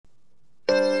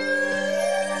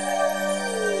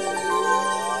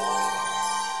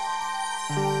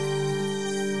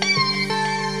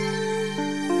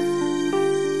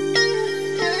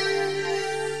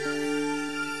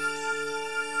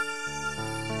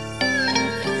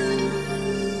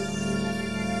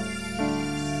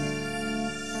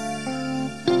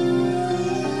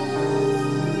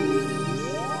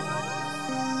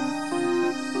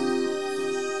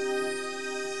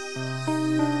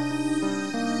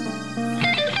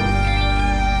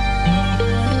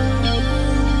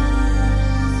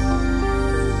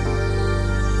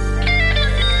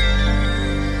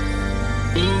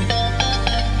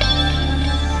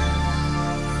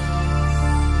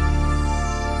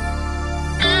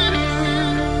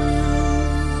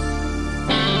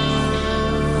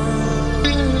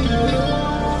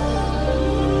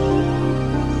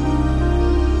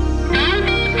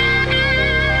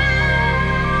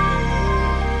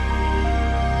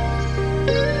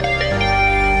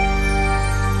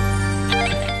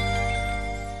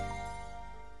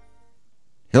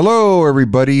Hello,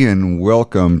 everybody, and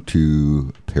welcome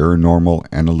to Paranormal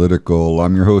Analytical.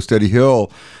 I'm your host, Eddie Hill,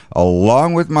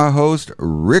 along with my host,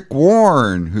 Rick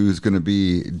Warren, who's going to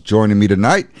be joining me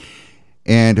tonight.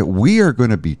 And we are going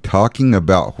to be talking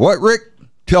about what, Rick?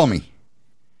 Tell me.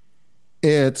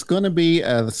 It's going to be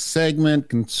a segment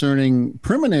concerning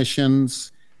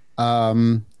premonitions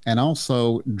and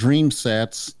also dream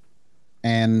sets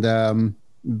and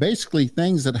basically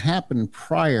things that happened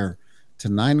prior to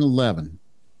 9/11.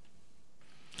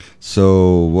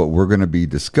 So what we're going to be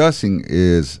discussing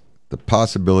is the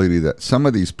possibility that some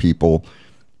of these people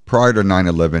prior to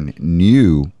 9/11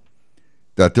 knew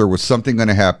that there was something going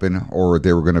to happen, or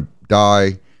they were going to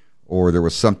die, or there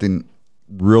was something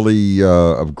really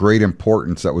of great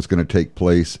importance that was going to take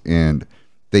place, and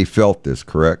they felt this,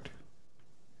 correct?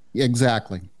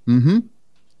 Exactly. Mm-hmm.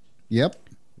 Yep.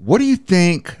 What do you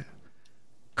think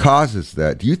causes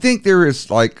that? Do you think there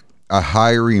is like a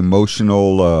higher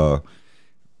emotional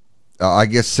I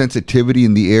guess sensitivity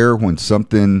in the air when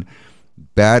something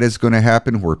bad is going to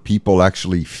happen, where people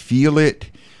actually feel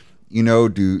it? You know,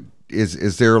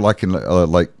 is there like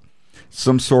like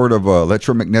some sort of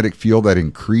electromagnetic field that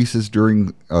increases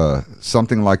during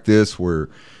something like this, where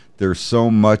there's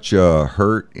so much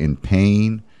hurt and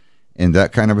pain and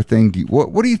that kind of a thing?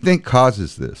 What do you think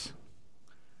causes this?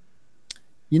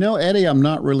 You know, Eddie, I'm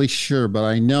not really sure, but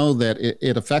I know that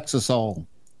it affects us all.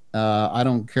 I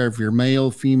don't care if you're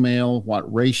male, female,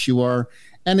 what race you are,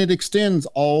 and it extends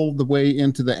all the way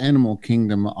into the animal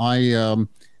kingdom. I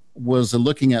was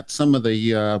looking at some of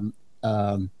the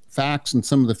facts and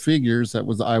some of the figures that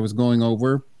I was going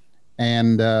over,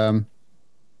 and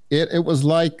it was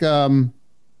like a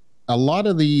lot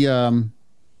of the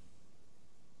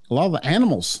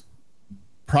animals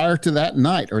prior to that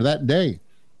night or that day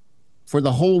for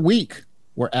the whole week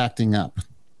were acting up,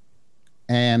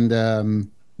 and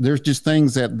there's just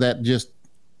things that just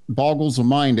boggles the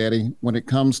mind, Eddie, when it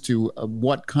comes to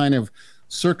what kind of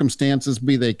circumstances,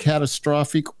 be they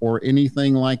catastrophic or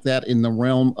anything like that, in the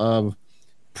realm of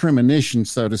premonition,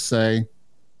 so to say,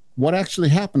 what actually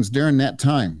happens during that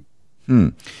time.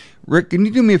 Rick, can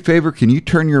you do me a favor? Can you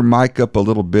turn your mic up a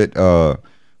little bit?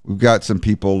 We've got some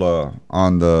people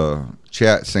on the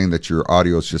chat saying that your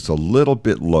audio is just a little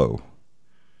bit low.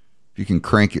 If you can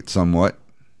crank it somewhat.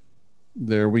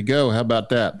 There we go. How about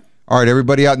that? All right,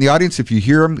 everybody out in the audience, if you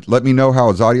hear him, let me know how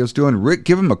his audio's doing. Rick,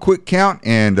 give him a quick count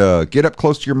and get up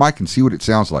close to your mic and see what it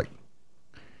sounds like.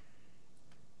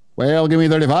 Well, give me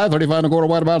 35 and a quarter.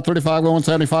 What about 35 going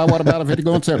 75? What about a 50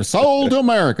 going 70? Sold to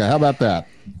America. How about that?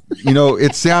 You know,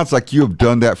 it sounds like you have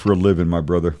done that for a living, my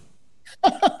brother.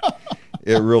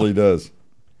 It really does.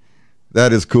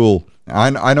 That is cool.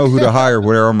 I know who to hire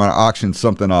whenever I'm going to auction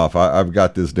something off. I've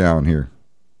got this down here.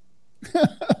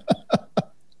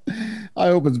 I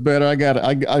hope it's better.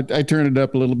 I turned it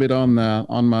up a little bit on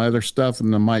my other stuff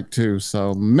and the mic too,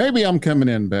 so maybe I'm coming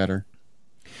in better.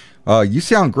 You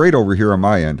sound great over here on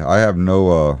my end. I have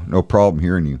no problem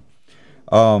hearing you.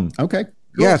 Okay. Cool.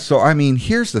 Yeah. So I mean,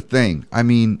 here's the thing. I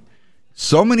mean,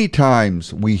 so many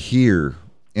times we hear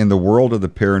in the world of the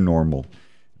paranormal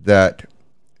that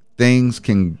things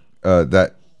can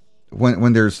that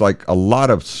when there's like a lot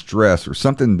of stress or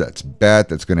something that's bad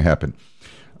that's going to happen.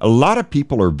 A lot of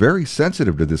people are very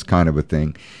sensitive to this kind of a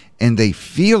thing, and they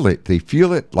feel it. They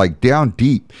feel it like down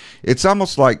deep. It's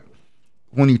almost like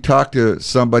when you talk to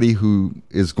somebody who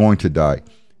is going to die,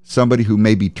 somebody who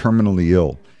may be terminally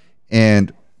ill,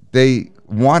 and they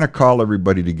want to call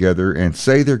everybody together and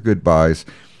say their goodbyes,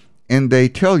 and they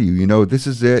tell you, you know, this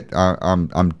is it.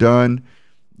 I'm done.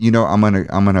 You know, I'm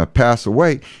gonna pass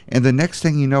away. And the next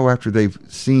thing you know, after they've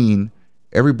seen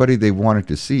everybody they wanted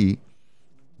to see,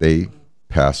 they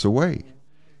pass away.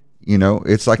 You know,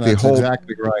 it's like That's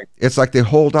exactly right. It's like they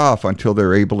hold off until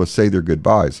they're able to say their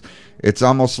goodbyes. It's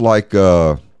almost like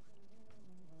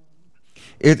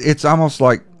it's almost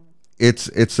like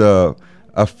it's a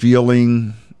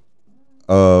feeling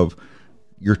of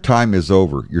your time is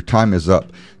over, your time is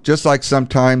up. Just like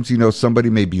sometimes, you know, somebody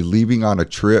may be leaving on a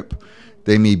trip,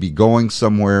 they may be going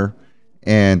somewhere,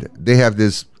 and they have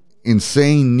this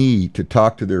insane need to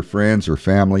talk to their friends or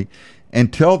family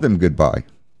and tell them goodbye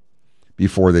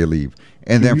before they leave.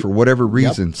 And then for whatever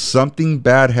reason, something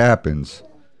bad happens,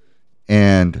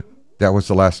 and that was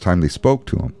the last time they spoke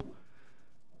to them.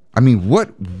 I mean,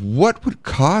 what would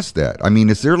cause that? I mean,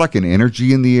 is there like an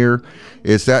energy in the air?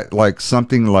 Is that like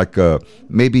something like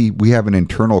maybe we have an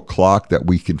internal clock that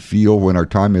we can feel when our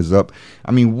time is up?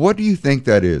 I mean, what do you think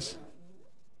that is?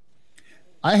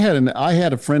 I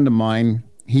had a friend of mine.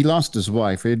 he lost his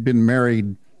wife. They had been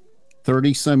married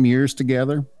 30 some years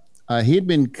together. He had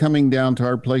been coming down to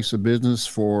our place of business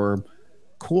for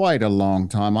quite a long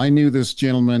time. I knew this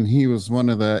gentleman. He was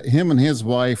him and his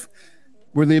wife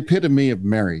were the epitome of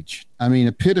marriage. I mean,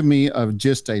 epitome of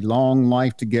just a long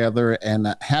life together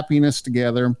and happiness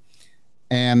together.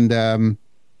 And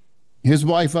his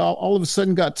wife all of a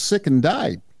sudden got sick and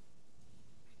died.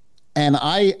 And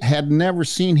I had never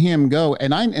seen him go.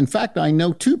 And in fact, I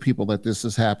know two people that this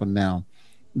has happened now,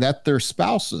 that their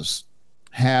spouses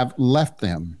have left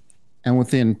them. And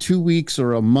within 2 weeks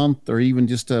or a month, or even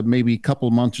just maybe a couple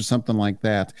of months or something like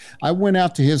that, I went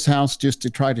out to his house just to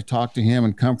try to talk to him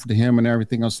and comfort him and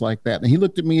everything else like that. And he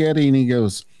looked at me, Eddie, and he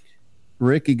goes,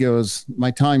 Rick, he goes,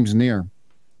 my time's near.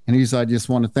 And he said, I just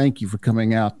want to thank you for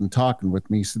coming out and talking with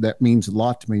me. So that means a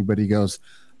lot to me. But he goes,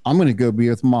 I'm going to go be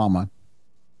with Mama.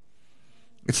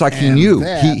 It's like he knew.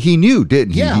 He knew,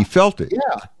 didn't he? Yeah, he felt it.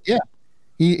 Yeah.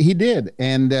 He did.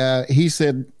 And he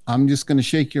said, I'm just going to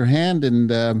shake your hand.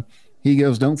 And he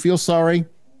goes, don't feel sorry.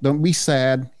 Don't be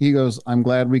sad. He goes, I'm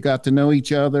glad we got to know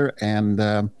each other. And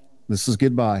this is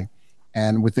goodbye.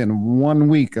 And within 1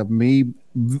 week of me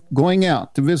going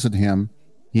out to visit him,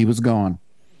 he was gone.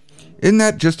 Isn't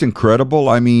that just incredible?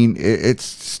 I mean,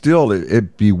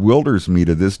 it bewilders me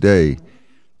to this day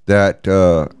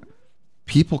that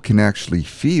people can actually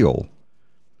feel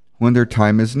when their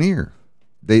time is near.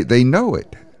 They know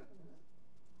it.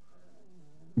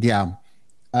 Yeah.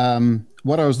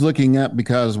 What I was looking up,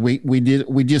 because we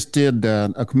just did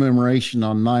a commemoration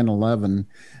on 9/11.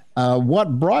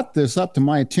 What brought this up to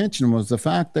my attention was the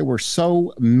fact there were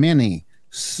so many,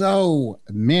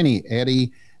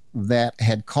 Eddie, that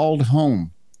had called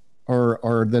home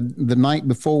or the night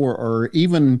before, or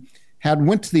even had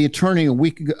went to the attorney a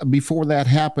week before that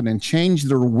happened and changed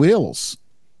their wills,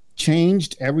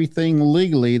 changed everything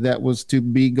legally that was to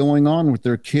be going on with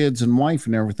their kids and wife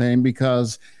and everything,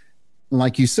 because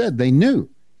like you said, they knew.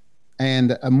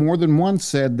 And more than one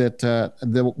said that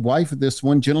the wife of this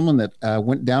one gentleman that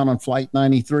went down on Flight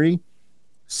 93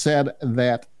 said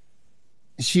that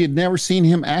she had never seen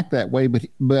him act that way,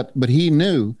 but he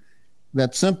knew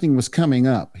that something was coming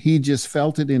up. He just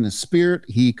felt it in his spirit.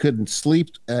 He couldn't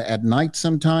sleep at night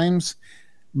sometimes,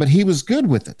 but he was good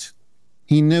with it.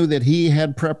 He knew that he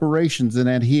had preparations and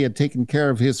that he had taken care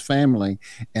of his family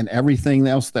and everything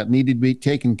else that needed to be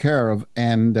taken care of.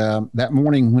 And that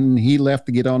morning when he left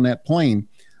to get on that plane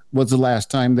was the last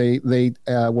time they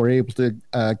were able to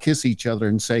kiss each other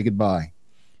and say goodbye.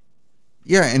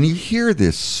 Yeah, and you hear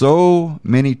this so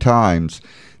many times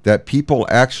that people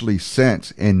actually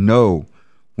sense and know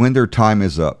when their time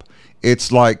is up.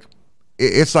 It's like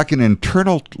an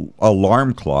internal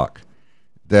alarm clock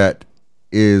that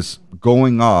is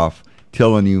going off,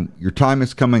 telling you your time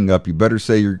is coming up. You better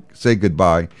say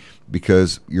goodbye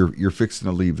because you're fixing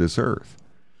to leave this earth.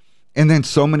 And then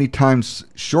so many times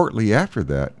shortly after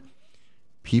that,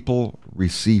 people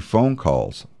receive phone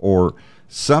calls or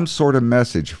some sort of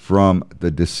message from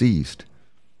the deceased.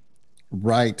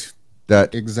 Right.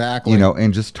 That exactly.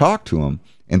 And just talk to them,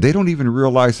 and they don't even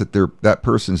realize that that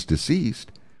person's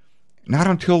deceased. Not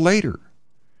until later.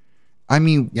 I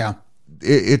mean, yeah.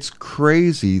 It's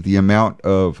crazy the amount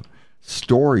of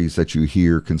stories that you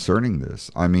hear concerning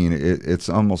this. I mean, it's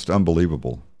almost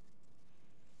unbelievable.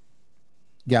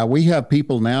 Yeah, we have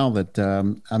people now that,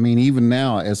 even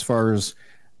now, as far as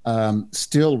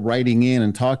still writing in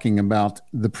and talking about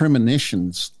the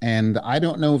premonitions. And I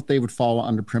don't know if they would fall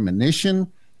under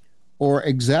premonition or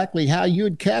exactly how you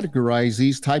would categorize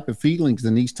these type of feelings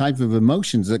and these type of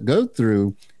emotions that go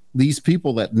through these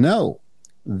people that know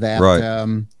that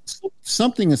right.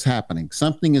 Something is happening.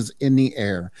 Something is in the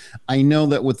air. I know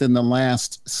that within the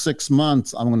last 6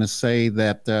 months, I'm going to say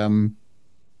that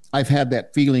I've had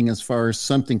that feeling as far as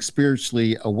something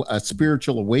spiritually, a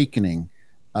spiritual awakening.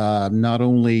 Not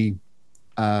only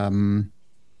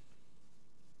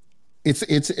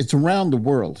it's around the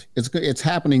world. It's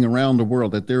happening around the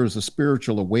world that there is a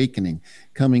spiritual awakening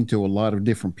coming to a lot of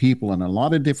different people and a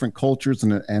lot of different cultures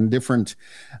and different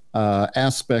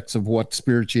aspects of what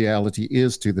spirituality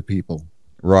is to the people.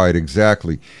 Right,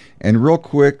 exactly. And real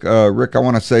quick, Rick, I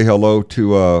want to say hello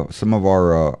to some of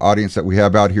our audience that we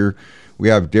have out here. We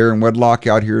have Darren Wedlock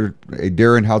out here. Hey,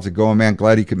 Darren, how's it going, man?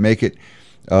 Glad he could make it.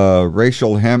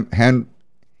 Rachel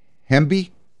Hemby?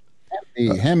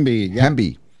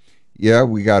 Hemby. Yeah,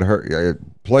 we got her.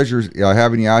 Pleasure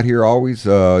having you out here always.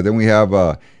 Then we have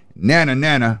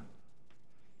Nana.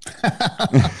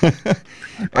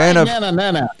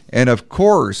 And of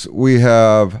course, we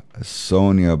have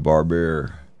Sonia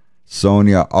Barber.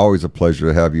 Sonia, always a pleasure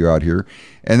to have you out here.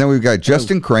 And then we've got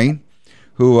Justin Crane,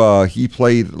 who he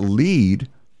played lead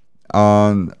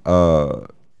on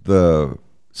the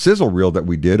sizzle reel that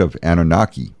we did of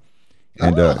Anunnaki.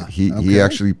 And he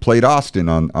actually played Austin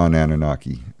on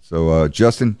Anunnaki. So,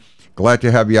 Justin, glad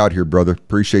to have you out here, brother.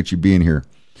 Appreciate you being here.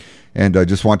 And I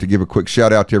just want to give a quick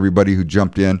shout out to everybody who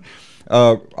jumped in.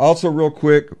 Also, real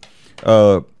quick,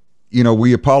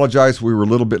 we apologize. We were a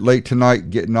little bit late tonight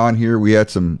getting on here. We had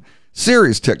some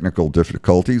serious technical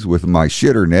difficulties with my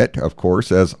shitternet, of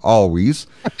course, as always.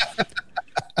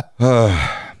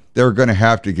 They're going to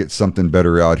have to get something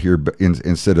better out here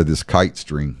instead of this kite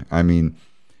string. I mean,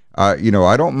 I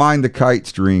don't mind the kite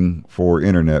string for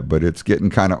internet, but it's getting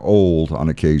kind of old on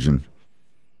occasion.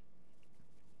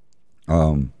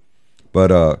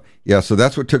 Yeah, so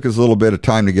that's what took us a little bit of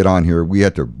time to get on here. We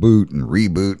had to boot and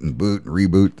reboot and boot and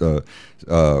reboot,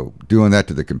 doing that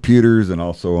to the computers and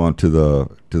also onto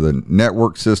the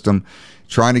network system,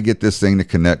 trying to get this thing to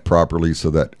connect properly so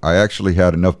that I actually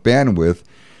had enough bandwidth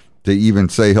to even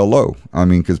say hello. I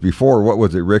mean, because before, what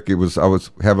was it, Rick? I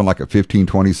was having like a 15,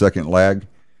 20-second lag.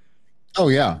 Oh,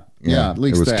 yeah. Yeah, at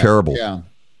least it was terrible. Yeah.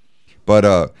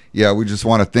 But, we just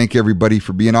want to thank everybody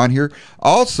for being on here.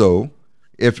 Also,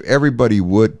 if everybody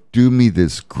would do me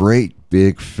this great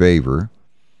big favor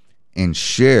and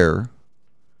share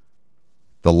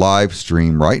the live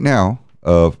stream right now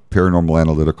of Paranormal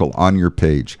Analytical on your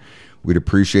page. We'd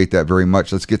appreciate that very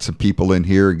much. Let's get some people in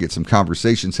here and get some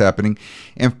conversations happening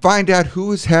and find out who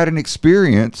has had an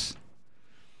experience,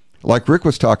 like Rick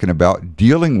was talking about,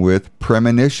 dealing with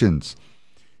premonitions.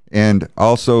 And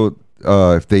also,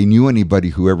 if they knew anybody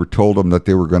who ever told them that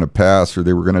they were going to pass or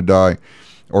they were going to die,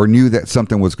 or knew that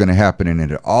something was going to happen and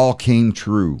it all came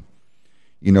true.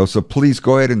 So please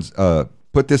go ahead and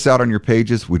put this out on your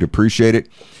pages. We'd appreciate it.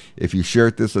 If you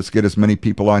share this, let's get as many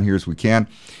people on here as we can.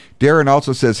 Darren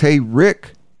also says, hey,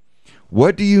 Rick,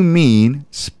 what do you mean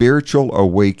spiritual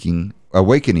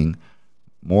awakening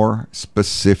more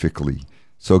specifically?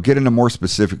 So get into more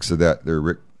specifics of that there,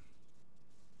 Rick.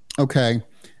 Okay.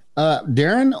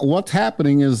 Darren, what's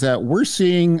happening is that we're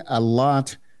seeing a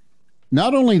lot,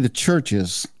 not only the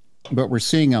churches, but we're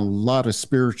seeing a lot of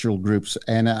spiritual groups.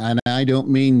 And I don't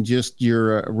mean just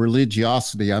your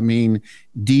religiosity. I mean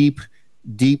deep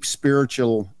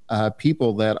spiritual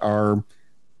people that are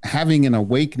having an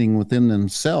awakening within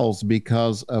themselves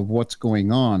because of what's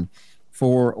going on.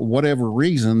 For whatever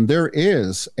reason, there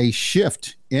is a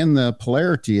shift in the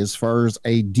polarity as far as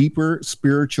a deeper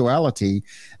spirituality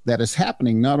that is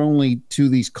happening not only to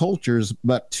these cultures,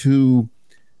 but to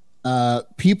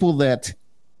people that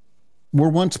were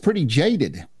once pretty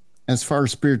jaded as far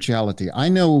as spirituality. I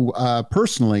know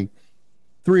personally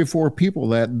 3 or 4 people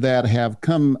that have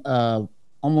come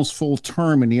almost full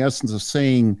term in the essence of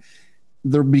saying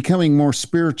they're becoming more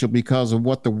spiritual because of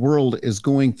what the world is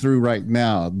going through right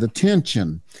now. The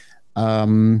tension,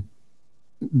 the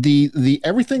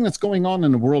everything that's going on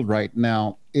in the world right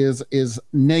now is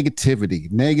negativity.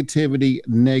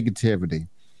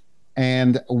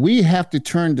 And we have to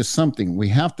turn to something. We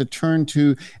have to turn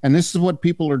to, and this is what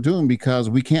people are doing, because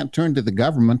we can't turn to the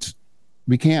government.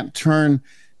 We can't turn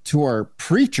to our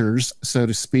preachers, so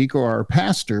to speak, or our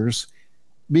pastors,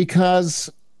 because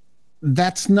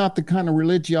that's not the kind of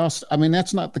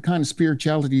that's not the kind of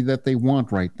spirituality that they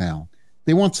want right now.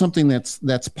 They want something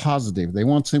that's positive. They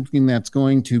want something that's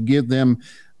going to give them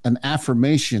an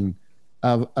affirmation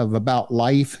of about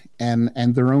life and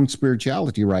their own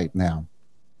spirituality right now.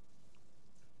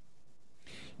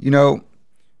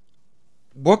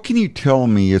 What can you tell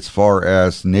me as far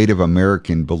as Native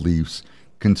American beliefs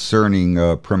concerning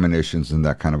premonitions and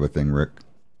that kind of a thing, Rick?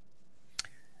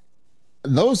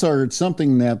 Those are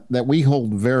something that we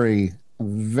hold very,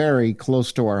 very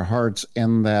close to our hearts,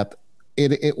 and that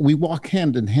we walk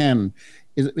hand in hand.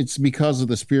 It's because of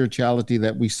the spirituality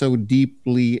that we so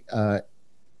deeply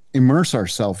immerse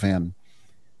ourselves in.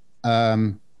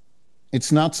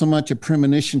 It's not so much a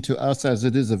premonition to us as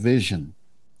it is a vision.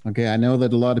 Okay, I know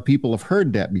that a lot of people have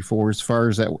heard that before, as far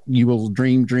as that you will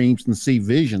dream dreams and see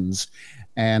visions.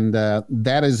 And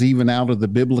that is even out of the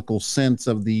biblical sense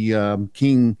of the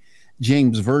King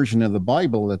James version of the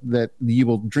Bible, that you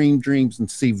will dream dreams and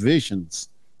see visions.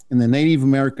 In the Native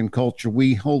American culture,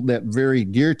 we hold that very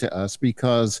dear to us,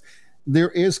 because there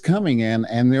is coming in,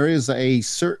 and there is a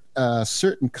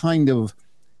certain kind of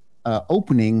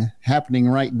opening happening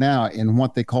right now in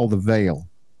what they call the veil.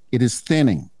 It is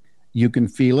thinning. You can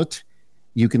feel it.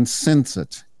 You can sense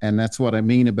it. And that's what I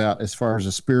mean about as far as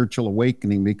a spiritual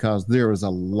awakening, because there is a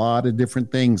lot of different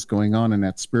things going on in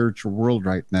that spiritual world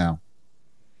right now.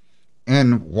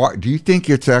 And why do you think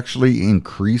it's actually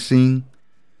increasing,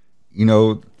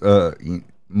 more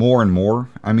and more?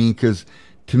 I mean, because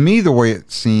to me, the way it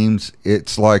seems,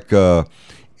 it's like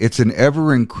it's an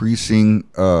ever increasing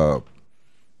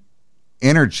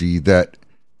energy that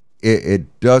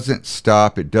it doesn't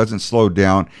stop, it doesn't slow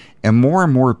down, and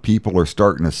more people are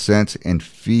starting to sense and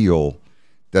feel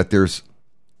that there's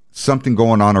something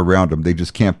going on around them. They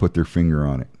just can't put their finger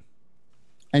on it.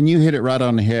 And you hit it right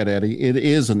on the head, Eddie. It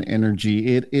is an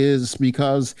energy. It is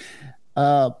because,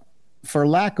 for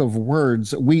lack of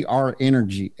words, we are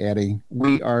energy, Eddie.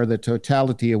 We are the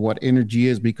totality of what energy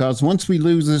is, because once we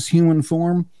lose this human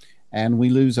form and we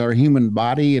lose our human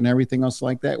body and everything else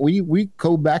like that, we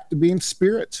go back to being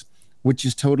spirits, which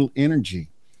is total energy.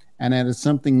 And that is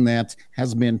something that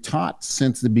has been taught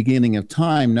since the beginning of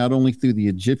time, not only through the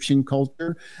Egyptian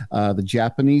culture, the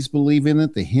Japanese believe in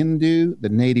it, the Hindu, the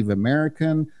Native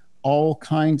American, all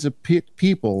kinds of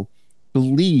people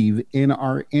believe in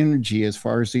our energy as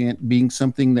far as being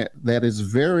something that is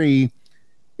very,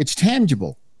 it's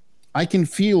tangible. I can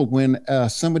feel when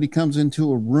somebody comes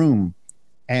into a room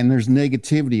and there's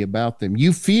negativity about them.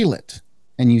 You feel it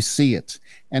and you see it.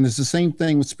 And it's the same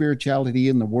thing with spirituality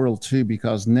in the world too,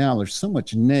 because now there's so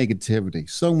much negativity,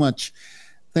 so much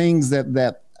things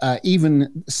that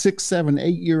even 6, 7,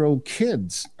 8-year-old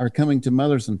kids are coming to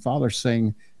mothers and fathers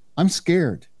saying, I'm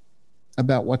scared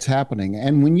about what's happening.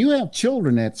 And when you have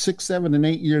children at 6, 7, and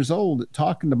 8 years old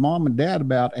talking to mom and dad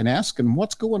about and asking,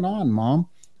 what's going on, mom?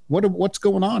 What's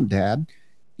going on, dad?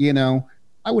 You know,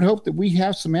 I would hope that we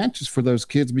have some answers for those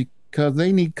kids, because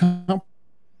they need comfort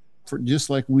just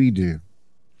like we do.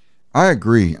 I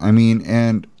agree. I mean,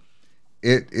 and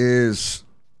it is,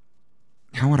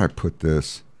 how would I put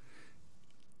this?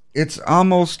 It's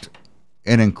almost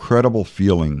an incredible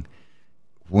feeling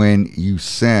when you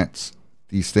sense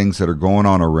these things that are going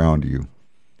on around you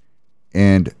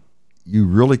and you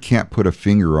really can't put a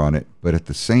finger on it, but at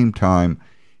the same time,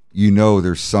 you know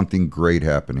there's something great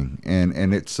happening.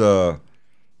 And it's,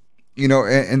 you know,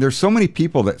 and there's so many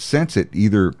people that sense it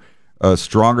either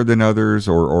stronger than others,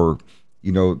 or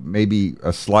you know, maybe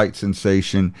a slight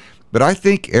sensation. But I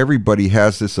think everybody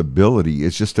has this ability.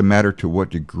 It's just a matter to what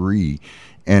degree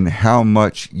and how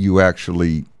much you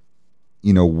actually,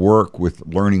 you know, work with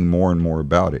learning more and more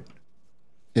about it.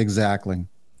 Exactly.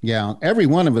 Yeah. Every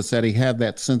one of us, Eddie, have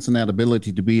that sense and that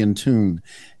ability to be in tune.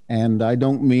 And I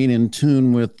don't mean in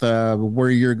tune with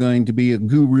where you're going to be a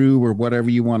guru or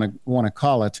whatever you want to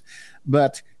call it,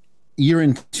 but you're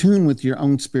in tune with your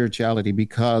own spirituality,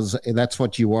 because that's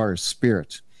what you are,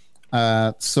 spirit.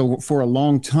 So for a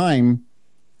long time,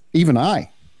 even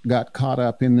I got caught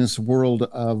up in this world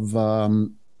of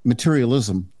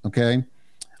materialism. Okay.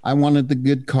 I wanted the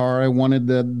good car. I wanted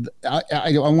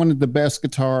I wanted the best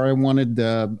guitar. I wanted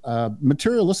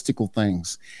materialistical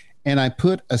things. And I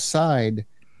put aside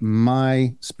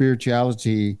my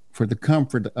spirituality for the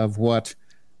comfort of what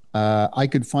I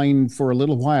could find for a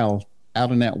little while out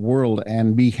in that world,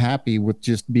 and be happy with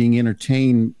just being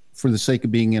entertained for the sake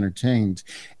of being entertained.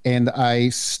 And I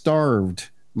starved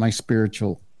my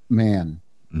spiritual man.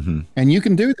 Mm-hmm. And you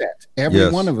can do that. Every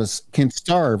one of us can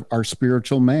starve our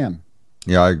spiritual man.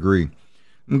 Yeah, I agree.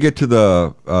 Let me get to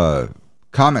the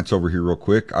comments over here real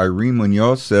quick. Irene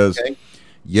Munoz says,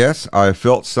 yes, I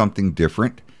felt something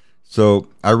different. So,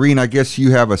 Irene, I guess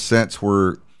you have a sense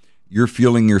where you're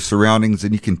feeling your surroundings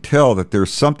and you can tell that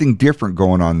there's something different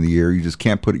going on in the air. You just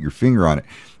can't put your finger on it.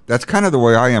 That's kind of the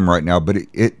way I am right now. But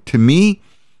it to me,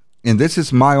 and this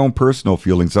is my own personal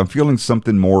feelings, I'm feeling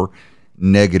something more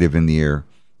negative in the air.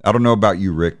 I don't know about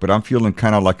you, Rick, but I'm feeling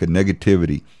kind of like a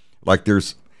negativity. Like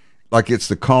it's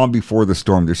the calm before the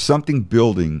storm. There's something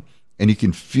building, and you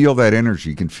can feel that energy.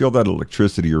 You can feel that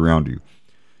electricity around you.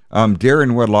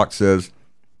 Darren Wedlock says,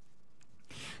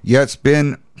 yeah, it's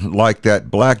been like that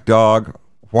black dog,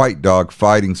 white dog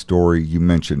fighting story you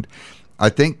mentioned. I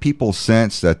think people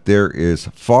sense that there is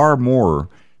far more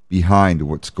behind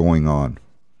what's going on.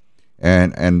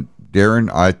 And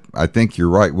Darren, I think you're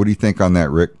right. What do you think on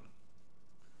that, Rick?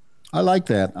 I like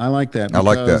that. I like that.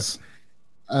 Because,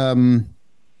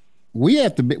 we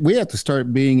have to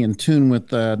start being in tune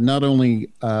with not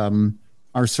only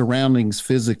our surroundings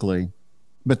physically,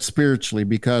 but spiritually,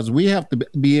 because we have to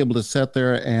be able to sit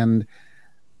there and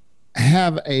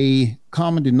have a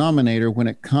common denominator when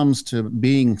it comes to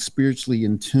being spiritually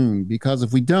in tune. Because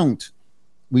if we don't,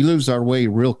 we lose our way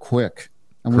real quick,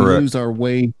 and we lose our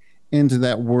way into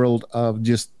that world of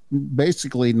just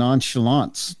basically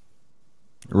nonchalance.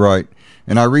 Right.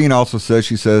 And Irene also says,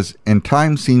 she says, and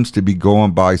time seems to be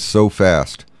going by so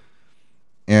fast.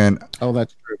 And oh,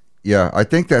 that's true. Yeah, I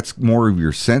think that's more of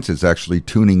your senses actually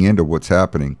tuning into what's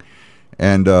happening.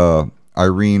 And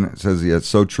Irene says, yeah, it's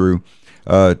so true.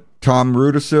 Tom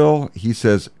Rudisil, he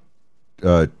says,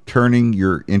 turning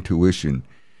your intuition.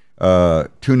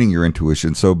 tuning your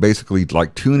intuition. So basically,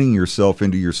 like tuning yourself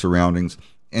into your surroundings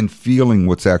and feeling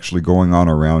what's actually going on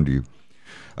around you.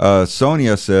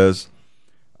 Sonia says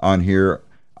on here,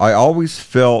 I always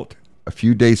felt a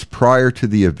few days prior to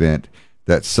the event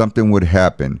that something would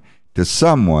happen to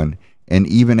someone and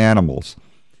even animals.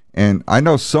 And I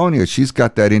know Sonia, she's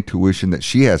got that intuition that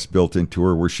she has built into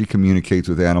her where she communicates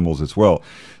with animals as well.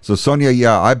 So Sonia,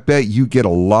 yeah, I bet you get a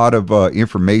lot of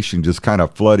information just kind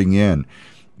of flooding in,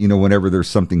 whenever there's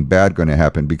something bad going to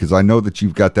happen, because I know that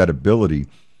you've got that ability,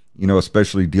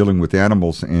 especially dealing with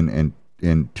animals and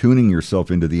tuning yourself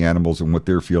into the animals and what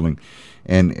they're feeling,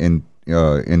 and in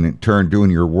turn doing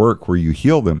your work where you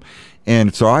heal them.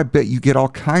 And so I bet you get all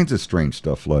kinds of strange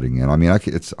stuff flooding in. I mean, I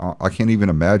can't even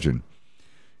imagine.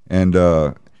 And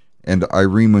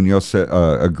Irene Munoz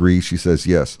agrees. She says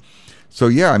yes. So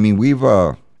yeah, I mean, we've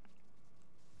got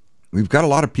a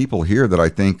lot of people here that I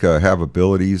think have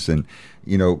abilities, and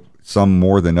some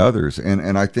more than others.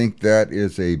 And I think that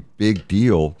is a big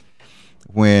deal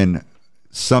when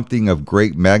something of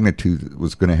great magnitude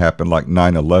was going to happen, like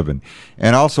 9/11.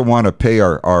 And I also want to pay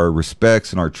our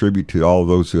respects and our tribute to all of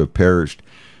those who have perished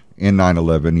in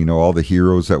 9/11, all the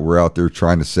heroes that were out there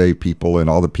trying to save people, and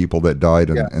all the people that died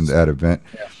in that event.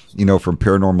 Yes. From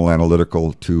Paranormal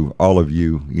Analytical to all of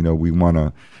you, we want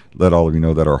to let all of you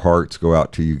know that our hearts go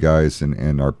out to you guys,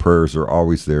 and our prayers are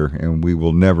always there, and we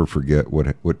will never forget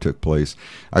what took place.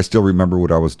 I still remember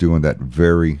what I was doing that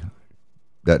very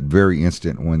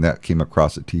instant when that came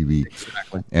across the TV.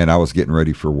 Exactly. And I was getting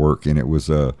ready for work, and it was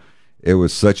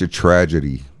such a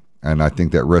tragedy. And I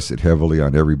think that rested heavily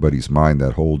on everybody's mind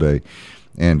that whole day.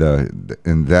 And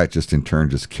that just in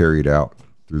turn just carried out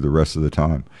through the rest of the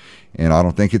time. And I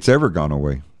don't think it's ever gone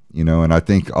away, and I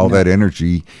think all that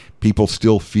energy people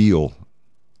still feel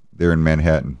there in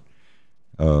Manhattan,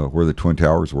 where the Twin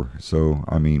Towers were. So,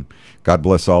 I mean, God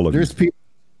bless all of you.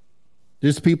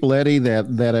 There's people, Eddie,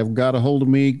 that have got a hold of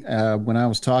me when I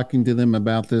was talking to them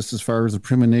about this, as far as the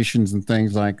premonitions and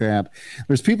things like that.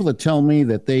 There's people that tell me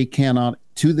that they cannot,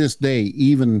 to this day,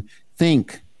 even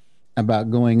think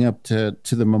about going up to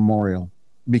the memorial,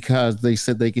 because they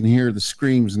said they can hear the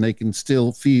screams and they can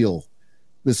still feel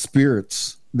the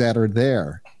spirits that are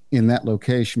there in that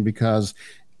location, because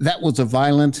that was a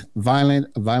violent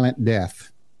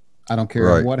death. I don't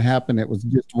care what happened. It was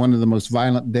just one of the most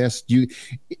violent deaths.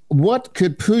 What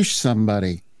could push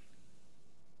somebody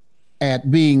at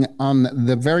being on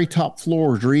the very top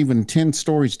floors, or even 10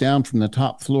 stories down from the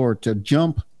top floor, to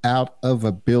jump out of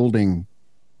a building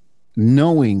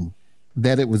knowing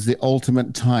that it was the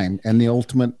ultimate time and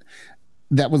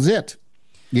that was it?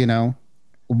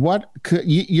 What could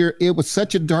it was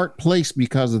such a dark place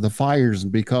because of the fires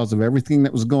and because of everything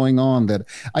that was going on, that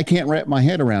I can't wrap my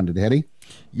head around it, Eddie.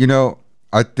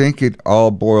 I think it all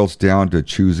boils down to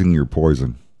choosing your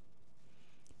poison.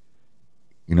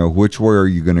 Which way are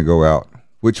you going to go out?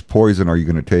 Which poison are you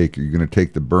going to take? Are you going to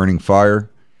take the burning fire?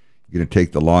 You're going to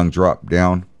take the long drop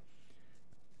down?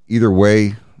 Either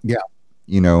way, yeah.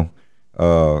 Either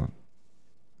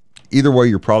way,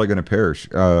 you're probably going to perish.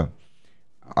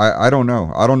 I don't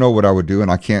know. I don't know what I would do, and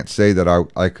I can't say that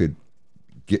I could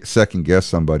second guess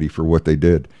somebody for what they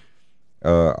did.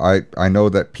 I know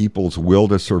that people's will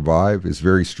to survive is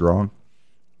very strong.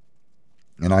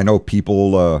 And I know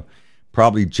people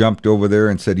probably jumped over there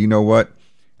and said, you know what?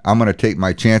 I'm going to take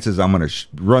my chances. I'm going to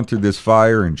run through this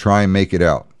fire and try and make it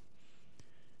out.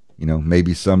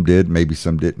 Maybe some did, maybe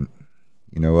some didn't.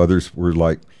 Others were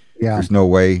like, there's no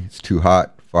way. It's too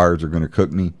hot. Fires are going to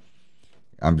cook me.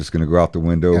 I'm just going to go out the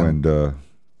window and,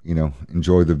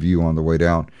 enjoy the view on the way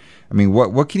down. I mean,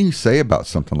 what can you say about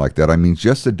something like that? I mean,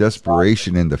 just the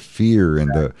desperation and the fear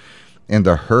and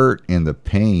the hurt and the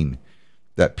pain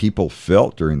that people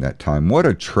felt during that time. What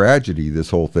a tragedy this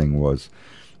whole thing was,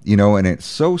 and it's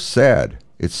so sad.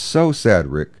 It's so sad,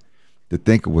 Rick, to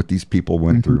think of what these people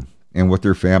went through and what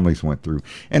their families went through.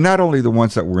 And not only the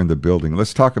ones that were in the building.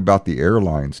 Let's talk about the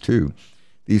airlines too.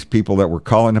 These people that were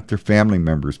calling up their family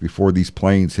members before these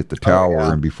planes hit the tower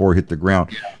and before it hit the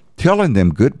ground, telling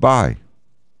them goodbye,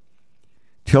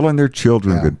 telling their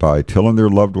children goodbye, telling their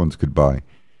loved ones goodbye.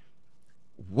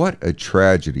 What a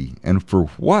tragedy. And for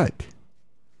what?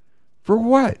 For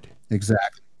what?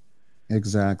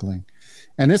 Exactly.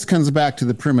 And this comes back to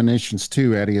the premonitions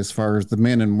too, Eddie, as far as the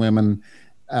men and women.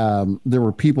 There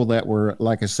were people that were,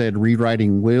 like I said,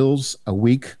 rewriting wills a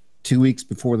week, 2 weeks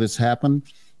before this happened.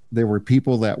 There were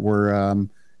people that were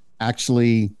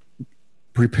actually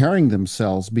preparing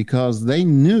themselves because they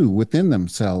knew within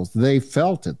themselves, they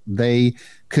felt it. They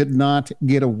could not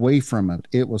get away from it.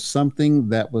 It was something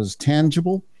that was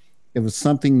tangible. It was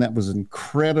something that was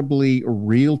incredibly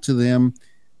real to them.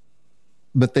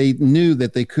 but they knew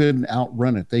that they couldn't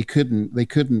outrun it. They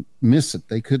couldn't miss it.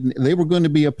 They were going to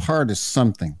be a part of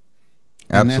something.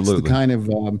 And Absolutely. that's the kind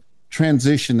of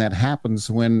transition that happens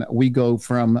when we go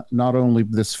from not only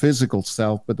this physical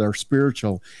self, but our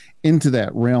spiritual into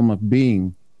that realm of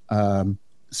being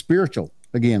spiritual,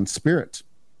 again, spirit.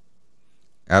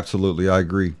 Absolutely. I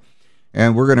agree.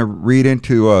 And we're going to read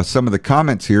into some of the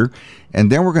comments here,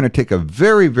 and then we're going to take a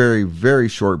very, very, very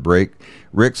short break.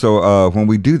 Rick, so when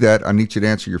we do that, I need you to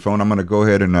answer your phone. I'm going to go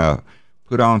ahead and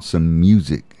put on some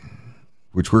music,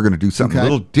 which we're going to do something a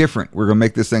little different. We're going to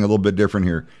make this thing a little bit different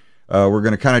here. We're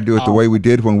going to kind of do it the way we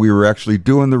did when we were actually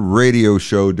doing the radio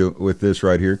show with this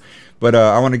right here. But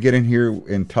I want to get in here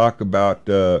and talk about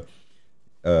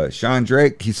Sean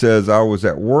Drake. He says, I was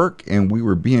at work and we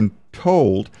were being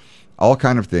told all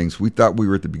kind of things. We thought we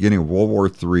were at the beginning of World War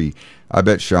III. I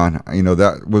bet, Sean,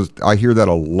 I hear that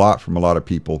a lot from a lot of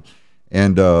people.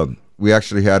 And we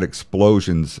actually had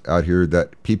explosions out here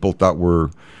that people thought were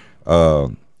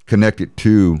connected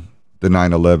to the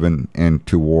 9/11 and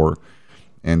to war.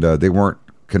 And they weren't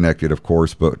connected, of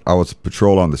course, but I was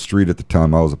patrol on the street at the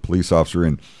time. I was a police officer,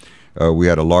 and we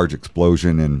had a large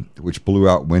explosion which blew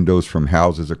out windows from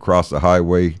houses across the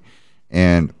highway.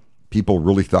 And people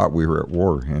really thought we were at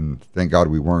war, and thank God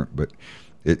we weren't, but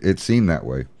it seemed that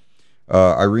way.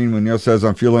 Irene Munoz says,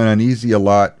 I'm feeling uneasy a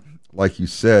lot, like you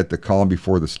said, the calm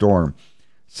before the storm.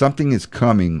 Something is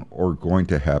coming or going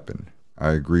to happen.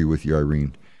 I agree with you,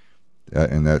 Irene.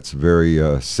 And that's very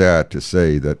sad to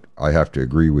say that I have to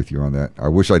agree with you on that. I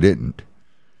wish I didn't.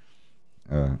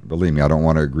 Believe me, I don't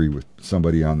want to agree with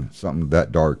somebody on something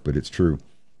that dark, but it's true.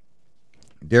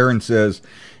 Darren says,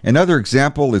 another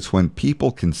example is when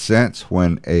people can sense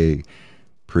when a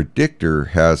predictor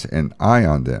has an eye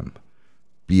on them,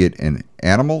 be it an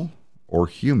animal or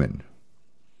human.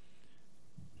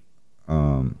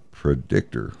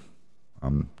 Predictor.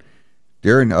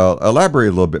 Darren, elaborate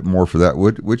a little bit more for that,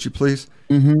 would you please?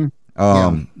 Mm-hmm.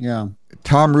 Yeah.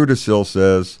 Tom Rudisil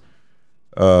says,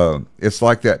 it's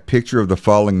like that picture of the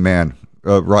falling man.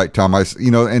 Right, Tom.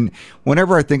 And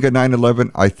whenever I think of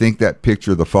 9/11, I think that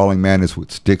picture of the falling man is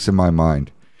what sticks in my mind.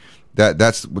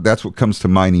 That's what comes to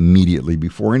mind immediately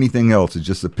before anything else. It's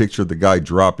just a picture of the guy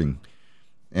dropping,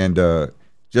 and you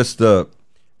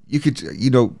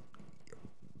could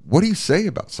what do you say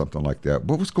about something like that?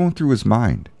 What was going through his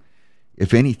mind,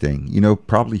 if anything?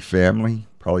 Probably family,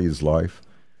 probably his life.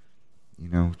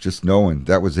 Just knowing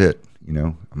that was it.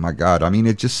 Oh my God. I mean,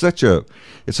 it's just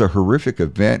it's a horrific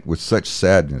event with such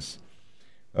sadness.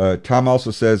 Tom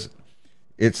also says,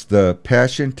 it's the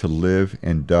passion to live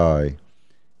and die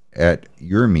at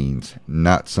your means,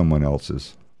 not someone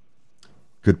else's.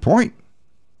 Good point.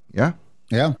 Yeah.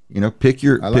 Yeah. Pick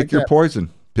your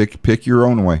poison. Pick your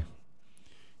own way.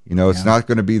 It's not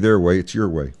going to be their way. It's your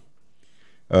way.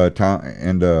 Tom,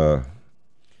 and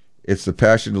it's the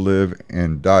passion to live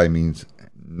and die means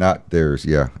not theirs.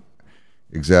 Yeah.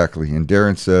 Exactly. And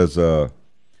Darren says,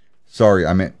 sorry,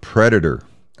 I meant predator.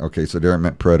 Okay, so Darren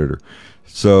meant predator.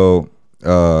 So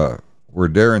where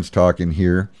Darren's talking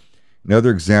here,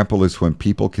 another example is when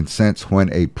people can sense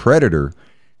when a predator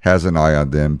has an eye on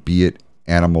them, be it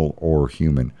animal or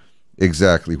human.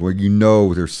 Exactly. When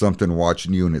there's something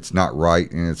watching you and it's not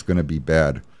right and it's going to be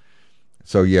bad.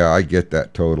 So yeah, I get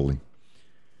that totally.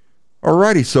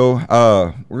 Alrighty, so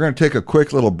we're going to take a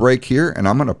quick little break here, and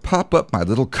I'm going to pop up my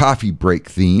little coffee break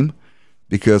theme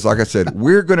because, like I said,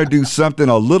 we're going to do something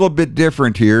a little bit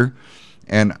different here,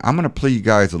 and I'm going to play you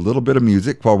guys a little bit of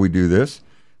music while we do this.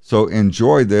 So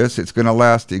enjoy this. It's going to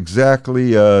last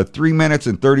exactly 3 minutes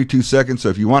and 32 seconds, so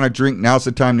if you want a drink, now's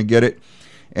the time to get it,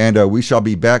 and we shall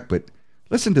be back, but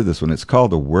listen to this one. It's called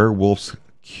The Werewolf's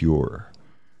Cure.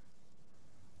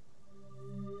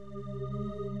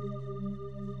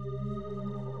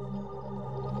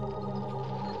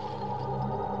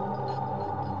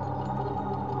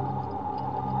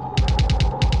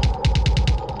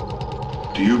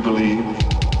 Do you believe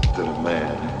that a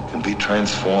man can be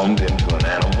transformed into an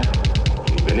animal?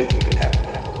 Anything could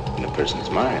happen in a person's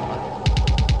mind.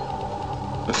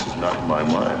 This is not my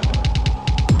mind.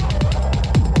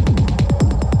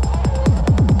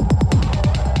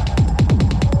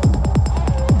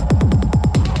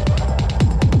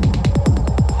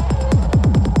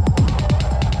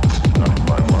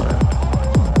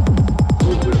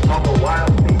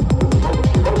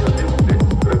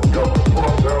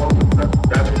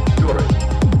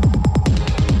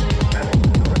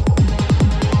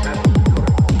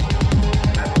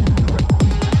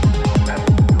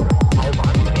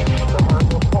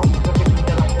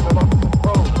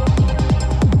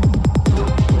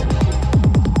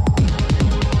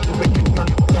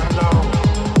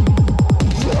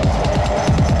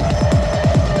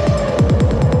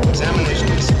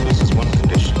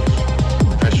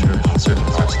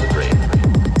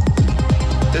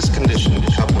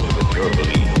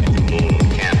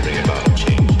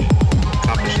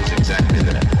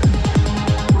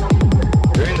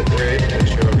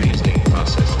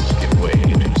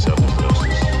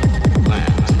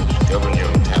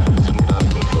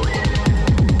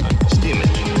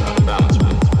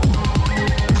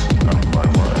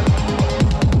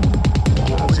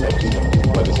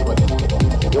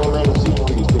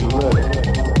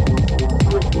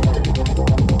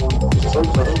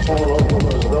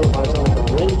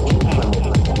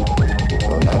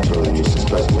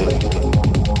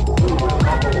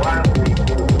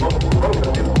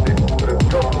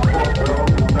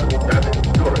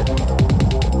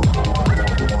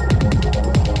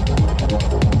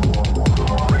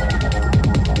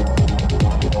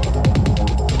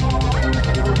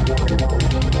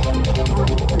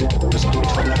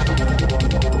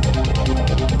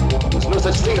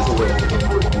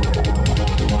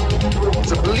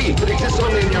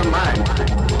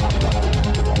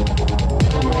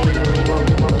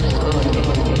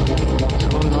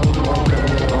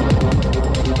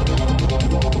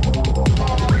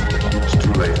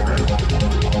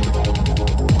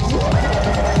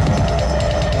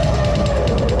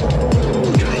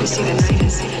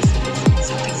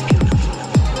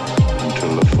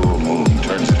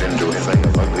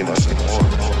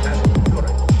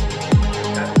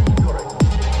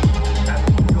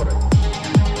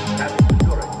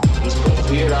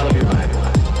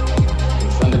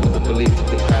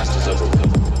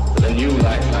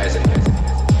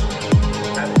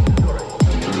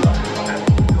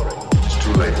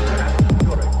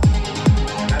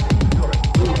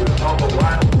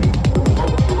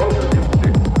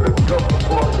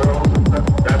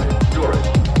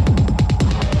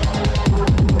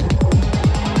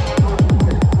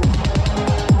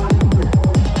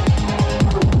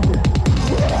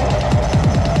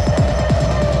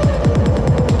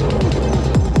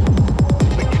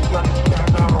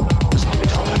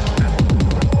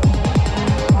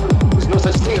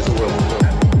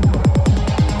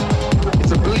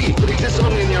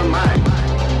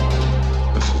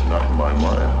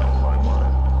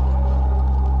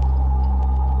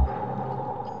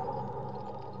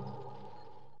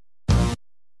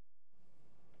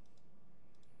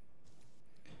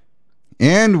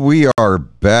 And we are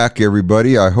back,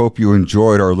 everybody. I hope you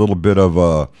enjoyed our little bit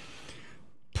of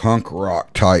punk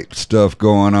rock type stuff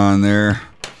going on there.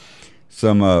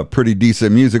 Some pretty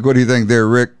decent music. What do you think there,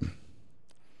 Rick?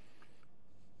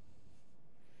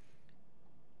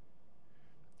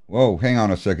 Whoa, hang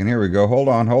on a second. Here we go. Hold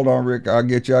on, Rick. I'll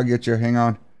get you. Hang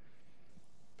on.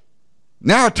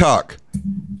 Now talk.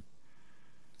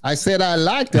 I said I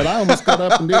liked it. I almost got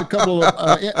up and did a couple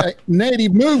of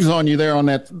native moves on you there on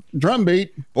that drum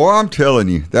beat. Boy, I'm telling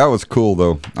you, that was cool,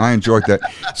 though. I enjoyed that.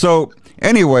 So,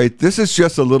 anyway, this is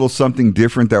just a little something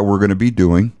different that we're going to be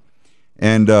doing.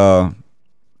 And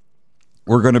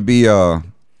we're going to be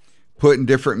putting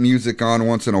different music on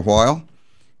once in a while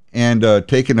and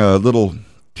taking a little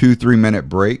 2-3 minute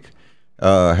break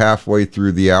halfway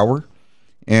through the hour.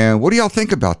 And what do y'all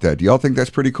think about that? Do y'all think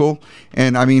that's pretty cool?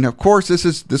 And I mean, of course,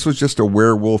 this was just a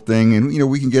werewolf thing, and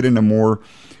we can get into more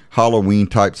Halloween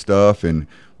type stuff and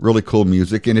really cool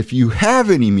music. And if you have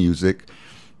any music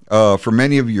from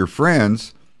any of your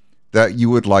friends that you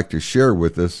would like to share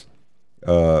with us,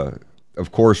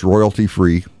 of course, royalty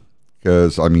free,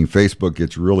 because I mean, Facebook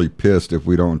gets really pissed if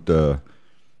we don't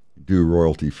do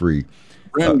royalty free.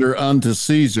 Render unto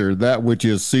Caesar that which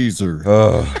is Caesar.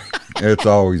 It's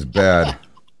always bad.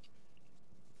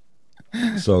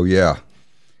 So yeah,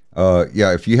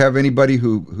 if you have anybody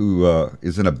who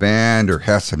is in a band or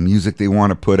has some music they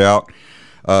want to put out,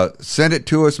 send it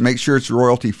to us. Make sure it's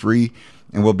royalty free,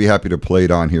 and we'll be happy to play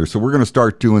it on here. So we're going to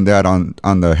start doing that on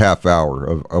the half hour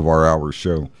of our hour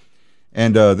show,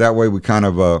 and that way we kind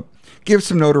of give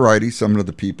some notoriety some of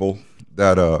the people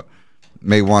that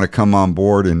may want to come on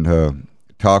board and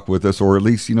talk with us, or at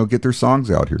least get their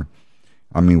songs out here.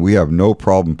 I mean, we have no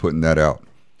problem putting that out.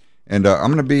 And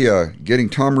I'm going to be getting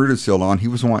Tom Rudisill on. He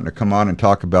was wanting to come on and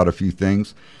talk about a few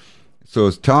things. So,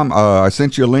 Tom, I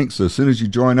sent you a link. So as soon as you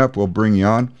join up, we'll bring you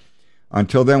on.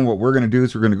 Until then, what we're going to do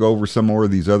is we're going to go over some more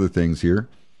of these other things here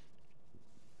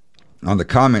on the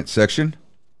comment section.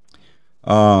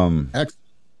 Let's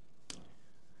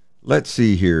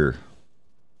see here.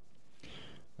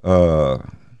 We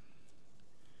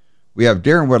have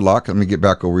Darren Wedlock. Let me get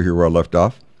back over here where I left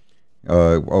off.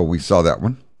 We saw that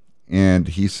one. And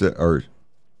he said,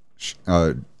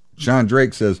 Sean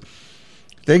Drake says,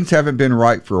 things haven't been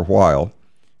right for a while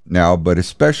now, but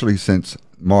especially since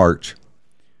March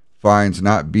finds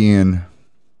not being,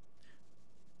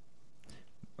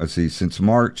 since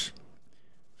March,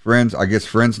 friends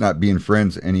not being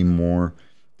friends anymore,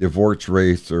 divorce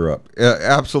rates are up.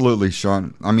 Absolutely,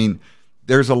 Sean. I mean,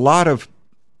 there's a lot of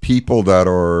people that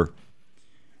are,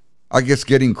 I guess,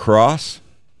 getting cross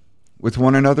with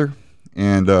one another.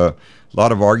 And a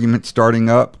lot of arguments starting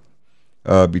up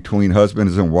between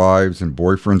husbands and wives and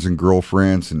boyfriends and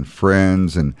girlfriends and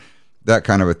friends and that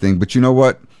kind of a thing. But you know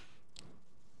what?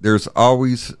 There's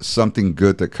always something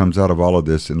good that comes out of all of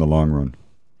this in the long run.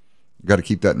 You got to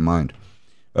keep that in mind.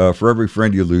 For every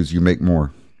friend you lose, you make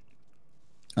more.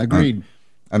 Agreed.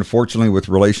 Unfortunately, with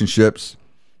relationships,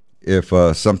 if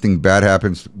something bad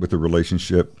happens with a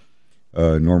relationship,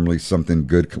 normally something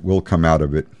good will come out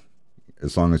of it,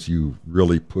 as long as you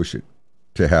really push it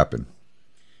to happen.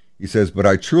 He says, but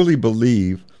I truly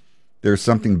believe there's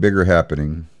something bigger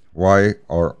happening. Why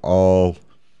are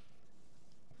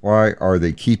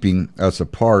they keeping us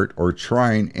apart or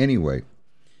trying anyway?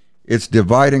 It's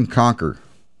divide and conquer.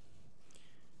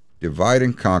 Divide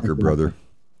and conquer, brother.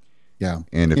 Yeah.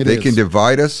 And if they can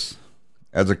divide us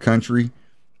as a country,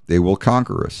 they will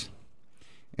conquer us.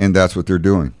 And that's what they're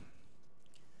doing.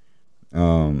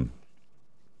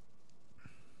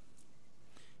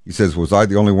 He says, was I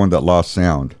the only one that lost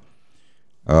sound?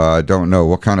 I don't know.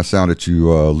 What kind of sound did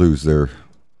you lose there?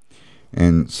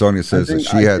 And Sonia says that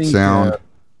she had sound.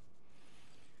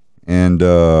 And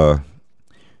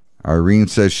Irene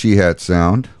says she had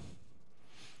sound.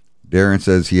 Darren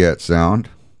says he had sound.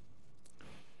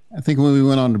 I think when we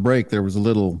went on the break, there was a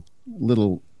little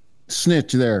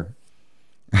snitch there.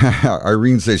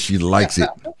 Irene says she likes it.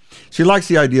 She likes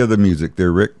the idea of the music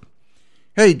there, Rick.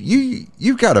 Hey,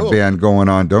 you've got a band going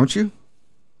on, don't you?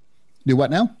 Do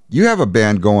what now? You have a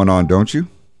band going on, don't you?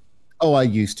 Oh, I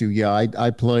used to. Yeah,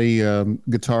 I play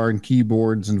guitar and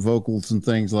keyboards and vocals and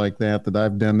things like that.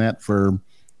 I've done that for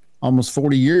almost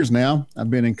 40 years now. I've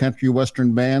been in country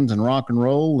western bands and rock and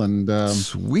roll and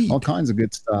sweet, all kinds of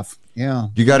good stuff. Yeah.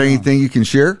 You got anything you can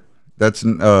share? That's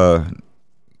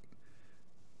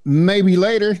maybe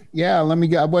later. Yeah,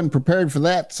 I wasn't prepared for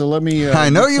that, so let me. I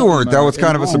know you weren't. That was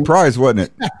kind of a surprise, wasn't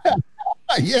it?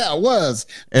 Yeah, it was.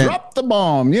 Drop the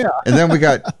bomb. Yeah. And then we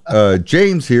got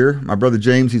James here, my brother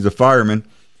James. He's a fireman.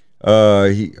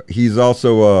 He's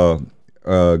also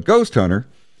a ghost hunter.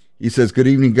 He says, "Good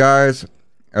evening, guys.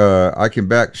 I can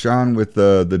back Sean with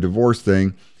the divorce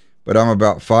thing, but I'm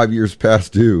about 5 years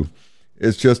past due.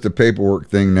 It's just a paperwork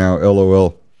thing now,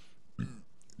 LOL.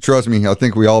 Trust me, I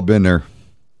think we all been there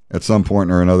at some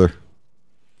point or another.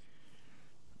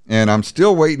 And I'm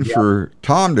still waiting for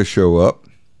Tom to show up.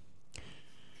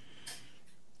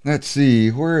 Let's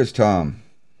see, where is Tom?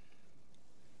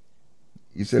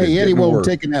 He said, "Hey, Eddie, while we're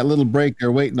taking that little break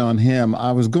there, waiting on him,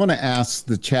 I was going to ask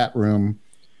the chat room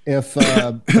if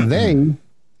they,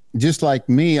 just like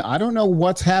me, I don't know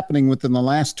what's happening within the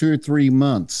last 2 or 3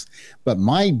 months, but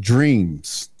my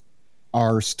dreams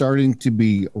are starting to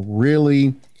be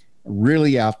really,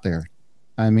 really out there.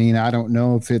 I mean, I don't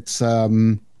know if it's,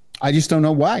 I just don't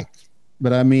know why.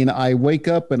 But I mean, I wake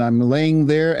up and I'm laying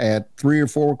there at 3 or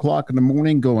 4 o'clock in the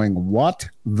morning going, what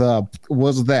the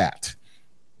was that?"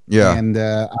 Yeah. And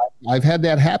I've had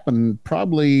that happen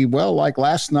probably, well, like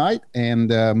last night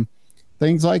and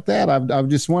things like that. I'm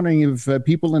just wondering if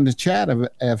people in the chat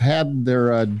have had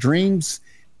their dreams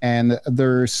and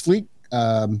their sleep,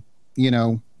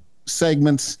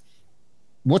 segments.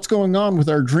 What's going on with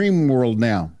our dream world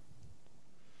now?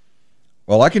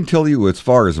 Well, I can tell you as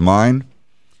far as mine.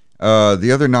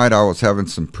 The other night I was having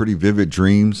some pretty vivid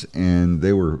dreams, and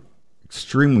they were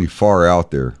extremely far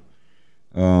out there.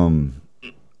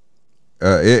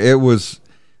 It was,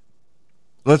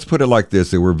 let's put it like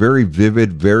this. They were very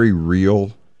vivid, very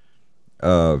real,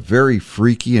 very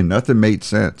freaky, and nothing made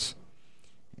sense.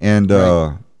 And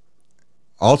Right.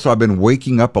 also, I've been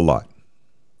waking up a lot.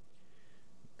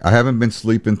 I haven't been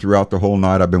sleeping throughout the whole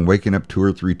night. I've been waking up 2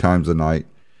 or 3 times a night.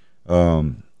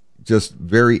 Just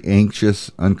very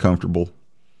anxious, uncomfortable.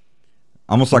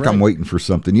 Almost like I'm Right. waiting for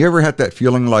something. You ever had that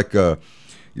feeling like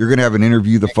you're going to have an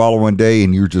interview the following day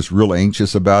and you're just real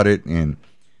anxious about it, and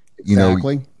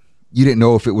Exactly. you didn't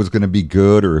know if it was going to be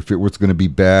good or if it was going to be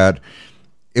bad.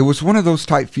 It was one of those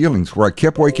type feelings where I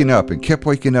kept waking up and kept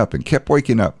waking up and kept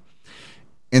waking up.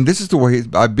 And this is the way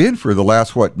I've been for the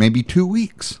last, maybe 2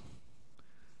 weeks.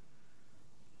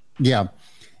 Yeah.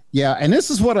 Yeah. And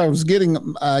this is what I was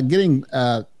getting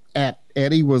at,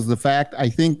 Eddie, was the fact I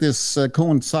think this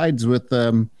coincides with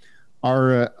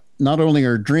our not only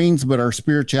our dreams, but our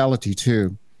spirituality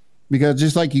too. Because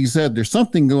just like you said, there's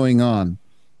something going on.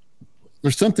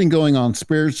 There's something going on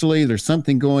spiritually. There's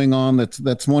something going on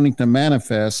that's wanting to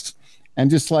manifest.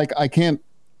 And just like I can't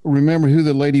remember who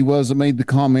the lady was that made the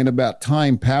comment about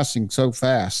time passing so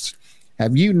fast.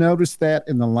 Have you noticed that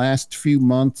in the last few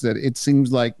months that it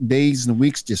seems like days and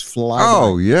weeks just fly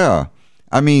Oh, by? yeah.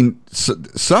 I mean,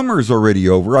 summer's already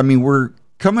over. I mean, we're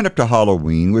coming up to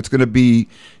Halloween. It's going to be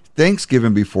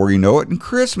Thanksgiving before you know it, and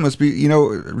Christmas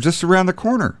just around the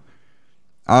corner.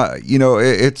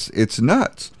 It's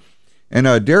nuts. And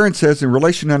Darren says, in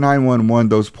relation to 911,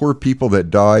 those poor people that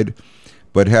died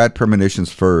but had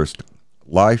premonitions first,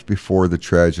 life before the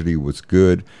tragedy was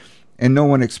good, and no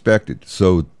one expected.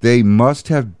 So they must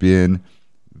have been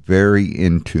very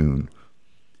in tune.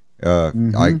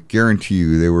 I guarantee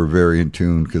you they were very in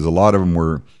tune, because a lot of them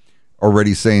were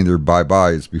already saying their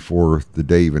bye-byes before the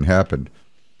day even happened.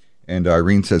 And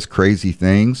Irene says, crazy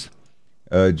things.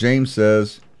 James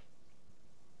says,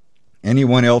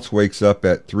 anyone else wakes up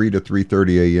at 3 to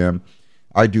 3:30 a.m.?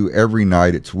 I do every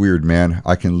night. It's weird, man.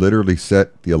 I can literally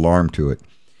set the alarm to it.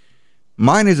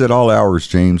 Mine is at all hours,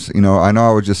 James. I know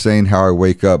I was just saying how I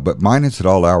wake up, but mine is at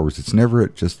all hours. It's never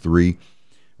at just 3.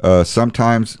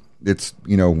 Sometimes it's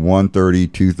 1:30,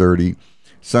 2:30.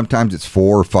 Sometimes it's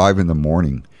 4 or 5 in the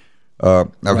morning.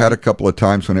 I've had a couple of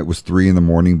times when it was 3 in the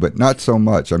morning, but not so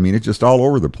much. I mean, it's just all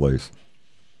over the place.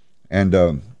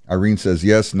 And Irene says,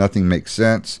 yes, nothing makes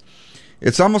sense.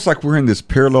 It's almost like we're in this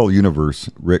parallel universe,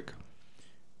 Rick.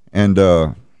 And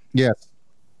Yes.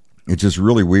 it's just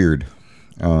really weird.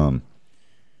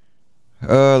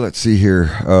 Let's see here.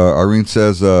 Irene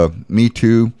says, me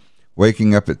too,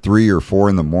 waking up at 3 or 4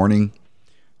 in the morning.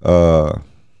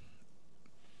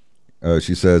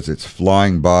 She says it's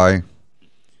flying by.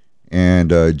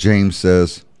 And James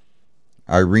says,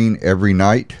 Irene, every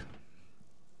night.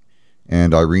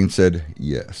 And Irene said,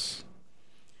 yes.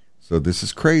 So this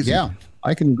is crazy. Yeah,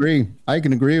 I can agree. I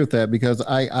can agree with that, because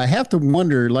I have to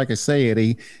wonder, like I say,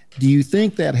 Eddie, do you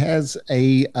think that has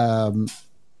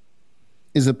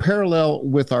is a parallel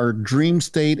with our dream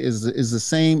state, is the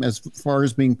same as far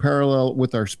as being parallel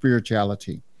with our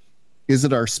spirituality? Is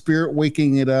it our spirit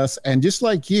waking at us? And just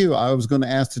like you, I was going to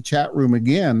ask the chat room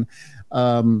again.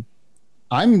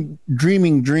 I'm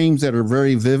dreaming dreams that are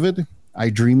very vivid. I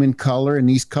dream in color, and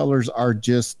these colors are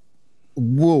just,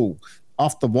 whoa,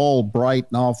 off the wall, bright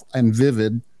and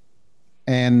vivid.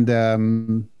 And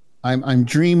I'm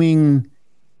dreaming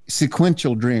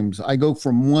sequential dreams. I go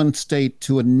from one state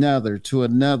to another, to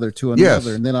another, to another, Yes.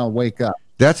 and then I'll wake up.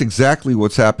 That's exactly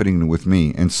what's happening with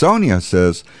me. And Sonia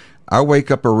says, I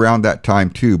wake up around that time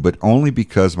too, but only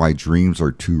because my dreams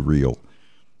are too real.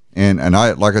 And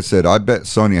I, like I said, I bet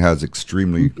Sonia has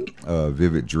extremely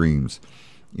vivid dreams,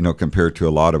 compared to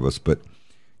a lot of us. But,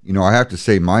 I have to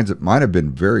say mine have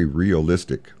been very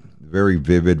realistic, very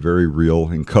vivid, very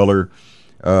real in color,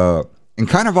 and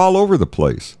kind of all over the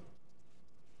place.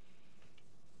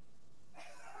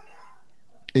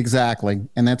 Exactly.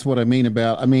 And that's what I mean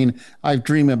about, I've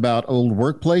dreamed about old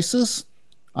workplaces.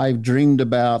 I've dreamed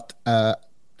about,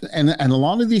 and a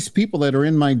lot of these people that are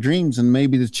in my dreams, and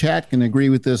maybe the chat can agree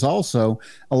with this also,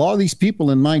 a lot of these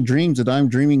people in my dreams that I'm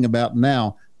dreaming about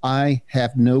now, I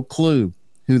have no clue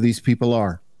who these people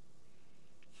are.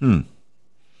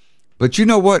 But you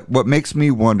know what? What makes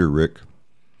me wonder, Rick,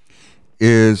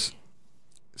 is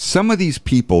some of these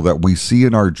people that we see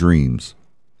in our dreams,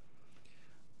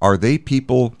 are they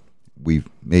people we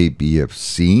maybe have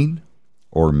seen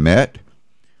or met?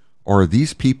 Or are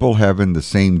these people having the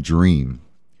same dream,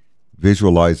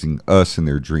 visualizing us in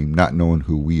their dream, not knowing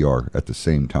who we are at the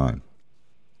same time?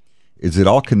 Is it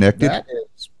all connected? That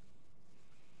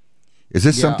Is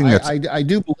this something that's...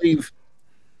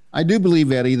 I do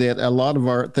believe, Eddie, that a lot of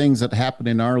our things that happen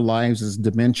in our lives is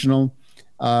dimensional.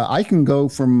 I can go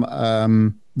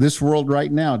from this world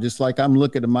right now, just like I'm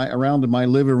looking around in my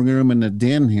living room in the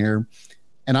den here,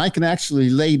 and I can actually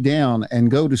lay down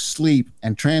and go to sleep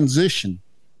and transition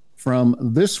from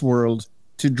this world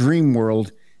to dream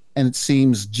world, and it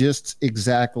seems just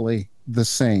exactly the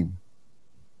same.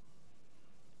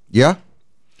 Yeah.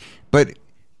 But,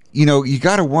 you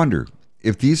got to wonder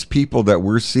if these people that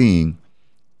we're seeing,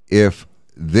 if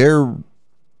they're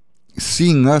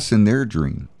seeing us in their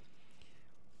dream,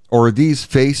 or these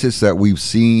faces that we've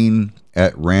seen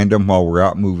at random while we're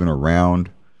out moving around,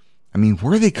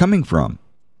 where are they coming from?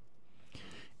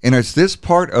 And is this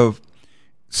part of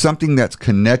something that's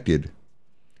connected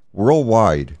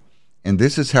worldwide? And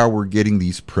this is how we're getting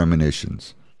these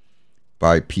premonitions,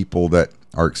 by people that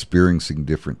are experiencing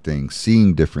different things,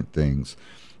 seeing different things,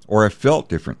 or have felt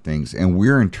different things. And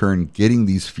we're in turn getting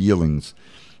these feelings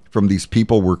from these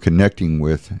people we're connecting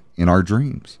with in our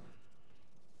dreams.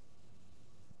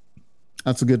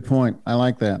 That's a good point. I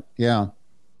like that. Yeah.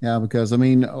 Yeah. Because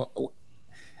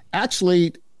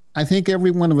actually, I think every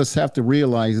one of us have to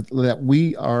realize that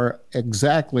we are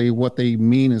exactly what they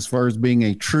mean as far as being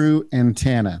a true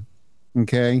antenna.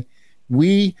 Okay.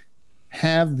 We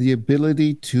have the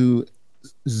ability to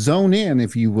zone in,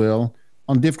 if you will,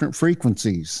 on different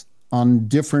frequencies, on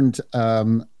different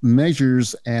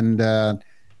measures and,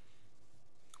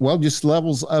 just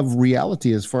levels of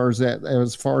reality as far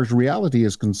as reality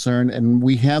is concerned. And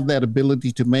we have that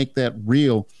ability to make that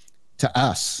real to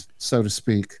us, so to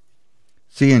speak.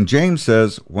 See, and James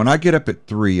says, when I get up at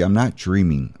 3, I'm not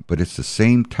dreaming, but it's the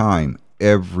same time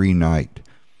every night.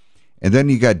 And then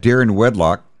you got Darren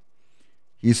Wedlock.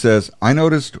 He says, I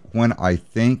noticed when I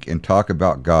think and talk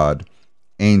about God,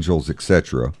 angels,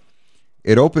 etc.,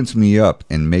 it opens me up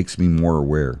and makes me more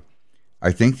aware.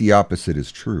 I think the opposite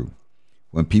is true.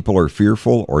 When people are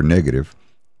fearful or negative,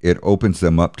 it opens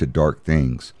them up to dark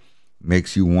things.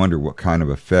 Makes you wonder what kind of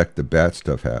effect the bad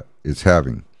stuff is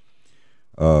having,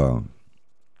 or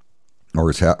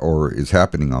is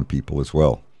happening on people as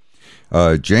well.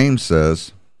 James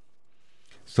says,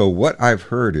 so what I've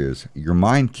heard is your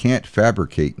mind can't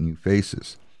fabricate new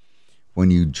faces. When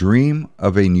you dream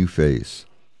of a new face,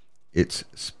 it's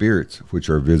spirits which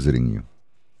are visiting you.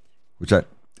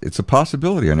 It's a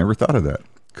possibility. I never thought of that.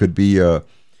 Could be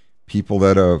people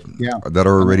that are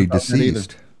already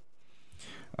deceased.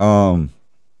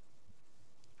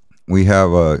 We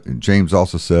have James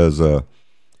also says,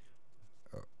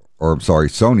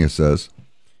 Sonia says,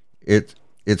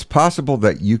 it's possible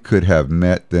that you could have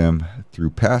met them through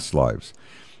past lives.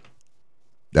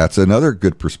 That's another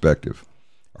good perspective.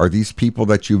 Are these people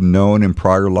that you've known in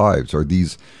prior lives? Are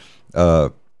these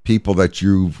people that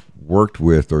you've worked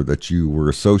with or that you were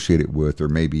associated with or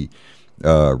maybe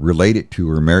related to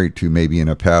or married to maybe in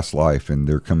a past life, and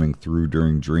they're coming through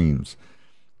during dreams?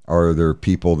 Are there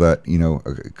people that,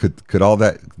 could all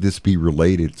this be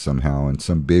related somehow in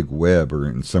some big web or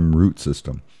in some root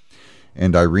system?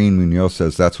 And Irene Munoz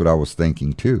says, that's what I was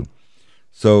thinking too.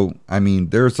 So,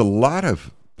 there's a lot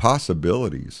of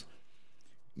possibilities,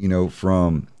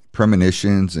 from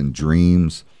premonitions and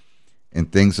dreams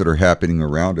and things that are happening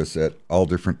around us at all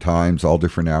different times, all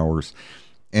different hours.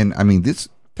 And this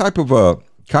type of a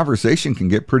conversation can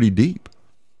get pretty deep.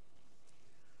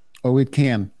 Oh, it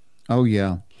can. Oh,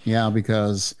 yeah. Yeah,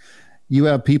 because, You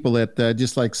have people that,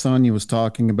 just like Sonia was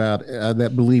talking about,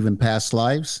 that believe in past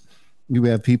lives. You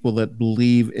have people that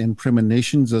believe in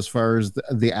premonitions as far as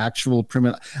the actual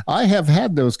premonition. I have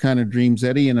had those kind of dreams,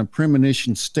 Eddie, in a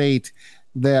premonition state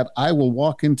that I will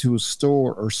walk into a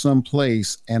store or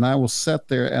someplace and I will sit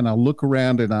there and I'll look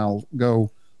around and I'll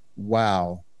go,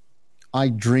 wow, I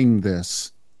dreamed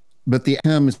this. But the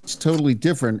outcome is totally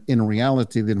different in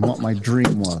reality than what my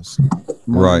dream was.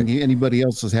 Right. Anybody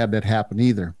else has had that happen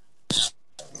either.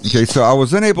 Okay, so I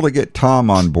was unable to get Tom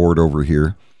on board over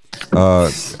here.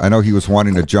 I know he was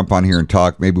wanting to jump on here and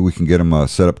talk. Maybe we can get him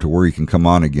set up to where he can come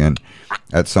on again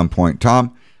at some point.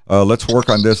 Tom, let's work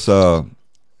on this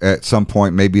at some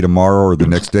point, maybe tomorrow or the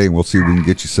next day, and we'll see if we can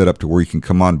get you set up to where you can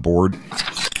come on board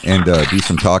and do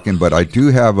some talking. But I do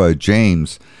have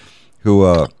James, who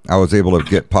I was able to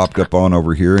get popped up on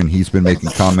over here, and he's been making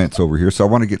comments over here. So I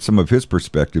want to get some of his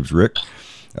perspectives, Rick.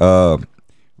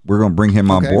 We're going to bring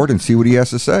him on board and see what he has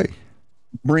to say.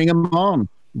 Bring him on.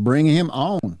 Bring him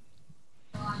on.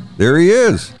 There he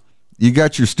is. You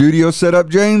got your studio set up,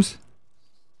 James?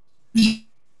 Yeah,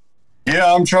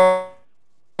 I'm trying.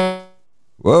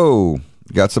 Whoa.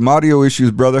 Got some audio issues,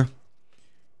 brother.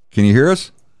 Can you hear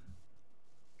us?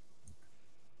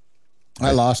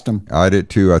 I lost him. I did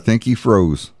too. I think he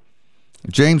froze.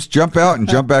 James, jump out and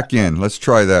jump back in. Let's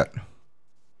try that.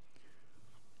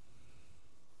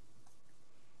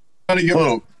 Trying to get a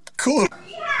little cool.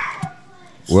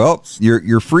 Well,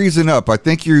 you're freezing up. I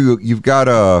think you've got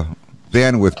a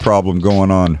bandwidth problem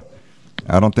going on.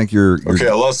 I don't think you're Okay,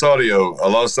 I lost audio.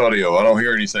 I don't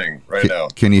hear anything right now.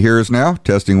 Can you hear us now?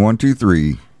 Testing 1, 2,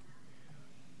 3.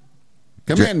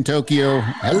 Come in, Tokyo.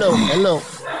 Hello.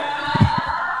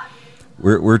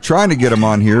 We're trying to get him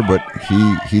on here, but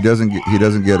he doesn't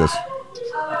get us.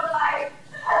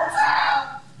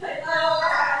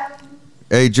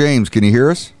 Hey, James, can you hear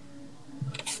us?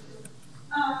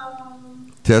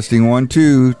 Testing 1,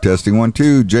 2. Testing 1,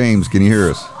 2. James, can you hear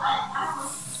us?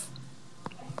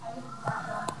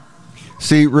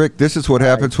 See, Rick, this is what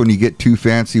happens when you get too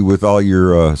fancy with all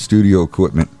your studio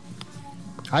equipment.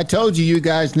 I told you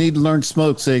guys need to learn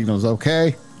smoke signals,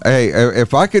 okay? Hey,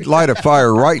 if I could light a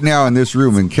fire right now in this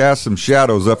room and cast some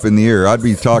shadows up in the air, I'd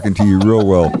be talking to you real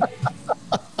well.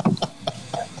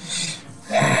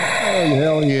 Oh,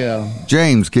 hell yeah.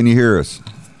 James, can you hear us?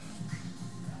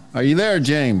 Are you there,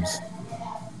 James?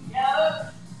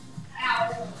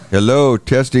 Hello,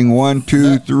 testing 1,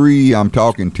 2, 3. I'm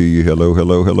talking to you.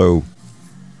 Hello.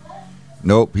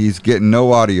 Nope, he's getting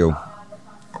no audio.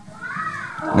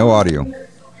 No audio.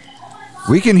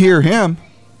 We can hear him.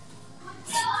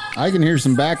 I can hear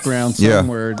some background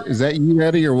somewhere. Yeah. Is that you,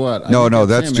 Eddie, or what? No,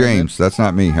 that's James. That's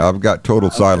not me. I've got total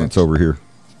silence over here.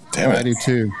 Damn it. I do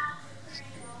too.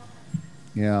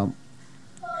 Yeah.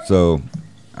 So,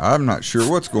 I'm not sure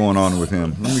what's going on with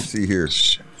him. Let me see here.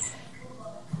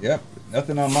 Yep,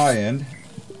 nothing on my end.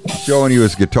 Showing you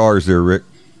his guitars there, Rick.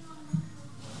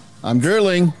 I'm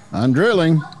drilling.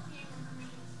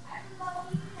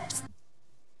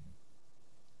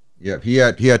 Yep, he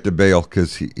had to bail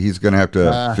because he's going to have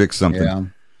to fix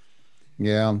something.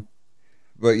 Yeah.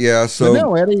 But yeah, so but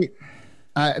no,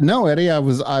 Eddie.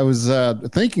 I was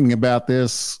thinking about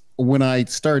this when I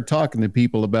started talking to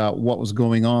people about what was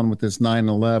going on with this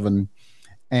 9/11,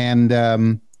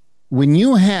 and when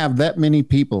you have that many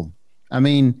people, I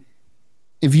mean,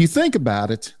 if you think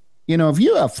about it, you know, if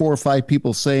you have 4 or 5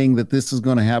 people saying that this is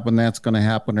going to happen, that's going to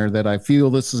happen, or that I feel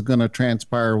this is going to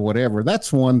transpire, whatever,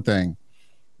 that's one thing.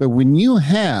 But when you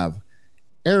have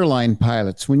airline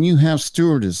pilots, when you have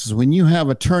stewardesses, when you have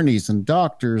attorneys and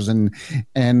doctors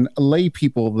and lay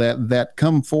people that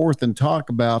come forth and talk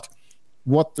about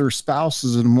what their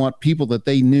spouses and what people that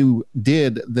they knew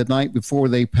did the night before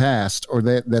they passed, or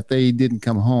that they didn't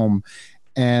come home,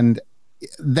 and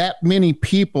that many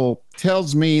people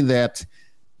tells me that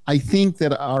I think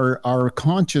that our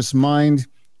conscious mind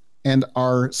and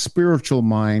our spiritual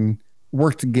mind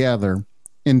work together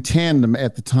in tandem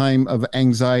at the time of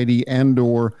anxiety and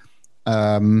or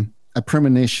a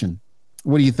premonition.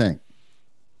 What do you think?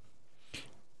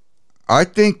 I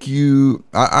think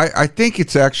I think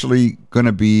it's actually going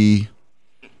to be,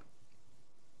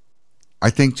 I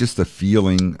think just a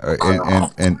feeling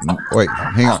and wait,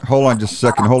 hang on, hold on just a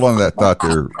second. Hold on to that thought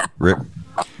there, Rick.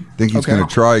 I think he's going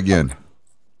to try again.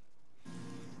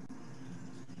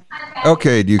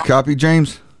 Okay, do you copy,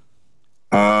 James?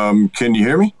 Can you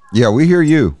hear me? Yeah, we hear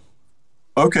you.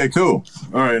 Okay, cool.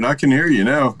 All right, I can hear you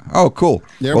now. Oh, cool.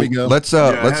 There we go. Let's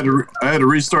I had to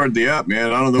restart the app,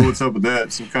 man. I don't know what's up with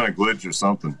that. Some kind of glitch or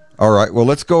something. All right. Well,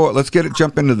 let's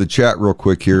jump into the chat real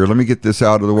quick here. Let me get this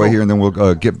out of the way here, and then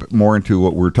we'll get more into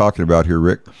what we're talking about here,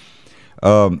 Rick.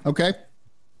 Okay.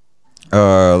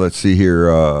 Let's see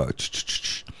here.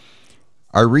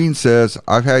 Irene says,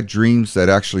 I've had dreams that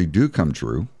actually do come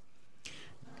true.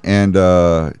 And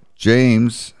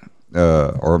Darren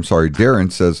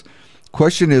says,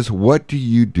 question is, what do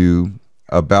you do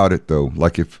about it, though?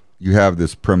 Like if you have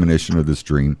this premonition of this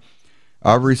dream,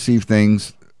 I've received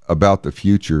things about the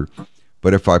future,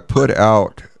 but if I put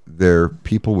out there,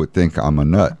 people would think I'm a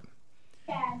nut.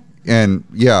 And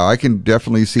yeah, I can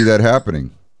definitely see that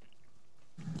happening.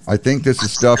 I think this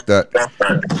is stuff that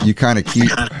you kind of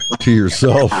keep to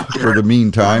yourself for the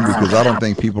meantime, because I don't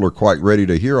think people are quite ready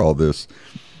to hear all this.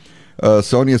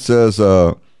 Sonia says,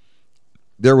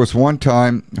 there was one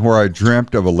time where I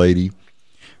dreamt of a lady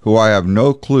who I have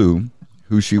no clue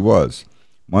who she was.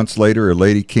 Months later, a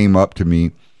lady came up to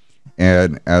me,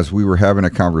 and as we were having a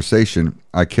conversation,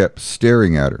 I kept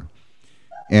staring at her.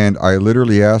 And I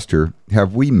literally asked her,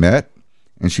 have we met?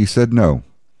 And she said no.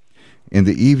 In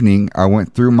the evening, I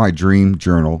went through my dream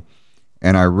journal,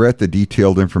 and I read the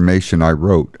detailed information I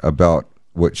wrote about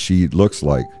what she looks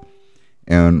like.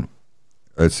 And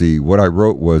let's see, what I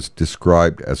wrote was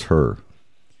described as her.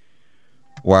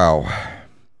 Wow,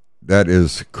 that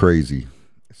is crazy.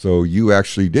 So you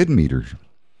actually did meet her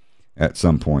at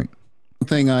some point. One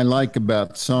thing I like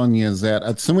about Sonia is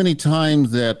that so many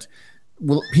times that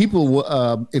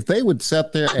people, if they would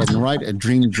sit there and write a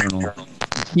dream journal,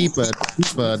 keep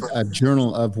a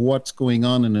journal of what's going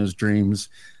on in those dreams.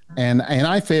 And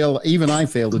I fail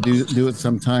to do it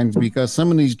sometimes, because some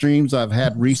of these dreams I've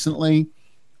had recently,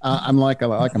 I'm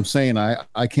I'm saying,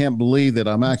 I can't believe that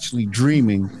I'm actually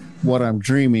dreaming what I'm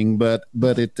dreaming, but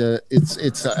it's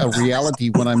a reality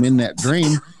when I'm in that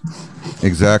dream.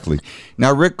 Exactly.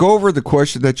 Now, Rick, go over the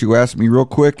question that you asked me real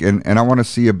quick, and I want to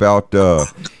see about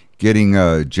getting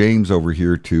James over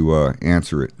here to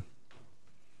answer it.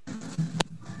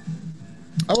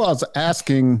 I was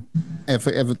asking if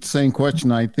it's the same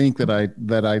question I think that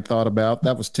I thought about.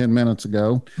 That was 10 minutes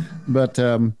ago. But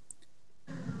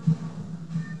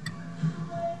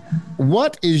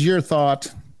what is your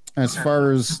thought as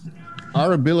far as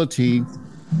our ability,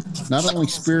 not only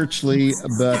spiritually,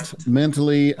 but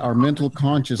mentally, our mental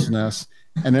consciousness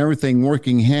and everything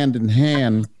working hand in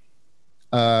hand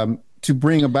to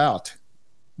bring about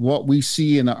what we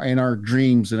see in our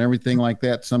dreams and everything like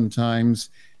that sometimes?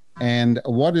 And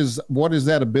what is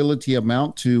that ability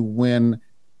amount to when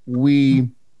we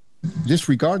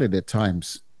disregard it at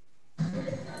times?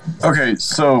 Okay,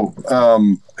 so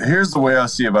here's the way I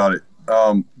see about it.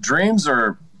 Dreams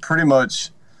are pretty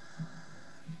much,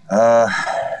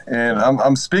 and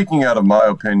I'm speaking out of my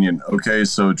opinion. Okay,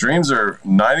 so dreams are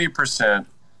 90%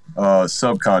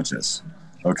 subconscious.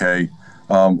 Okay,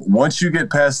 once you get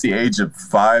past the age of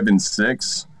 5 and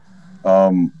 6.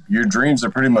 Your dreams are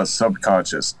pretty much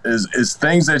subconscious. Is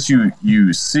things that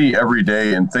you see every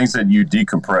day and things that you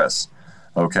decompress.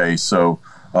 Okay, so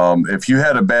if you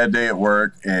had a bad day at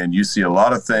work and you see a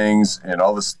lot of things and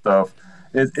all this stuff,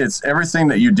 it's everything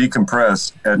that you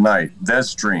decompress at night.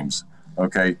 That's dreams.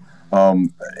 Okay,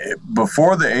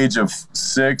 before the age of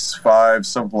 6, 5,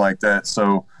 something like that.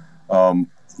 So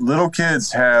little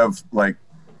kids have like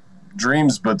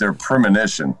dreams, but they're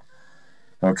premonition.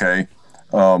 Okay.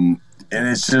 And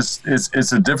it's just,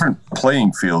 it's a different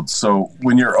playing field. So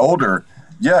when you're older,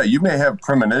 yeah, you may have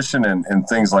premonition and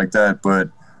things like that, but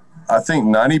I think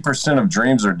 90% of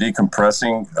dreams are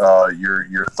decompressing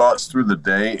your thoughts through the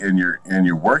day, and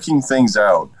you're working things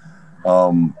out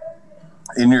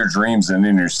in your dreams and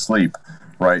in your sleep,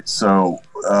 right? So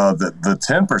the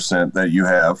 10% that you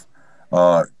have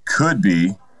could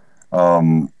be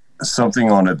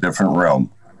something on a different realm.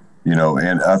 You know,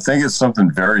 and I think it's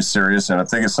something very serious, and I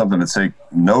think it's something to take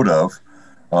note of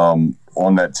on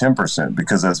that 10%,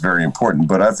 because that's very important.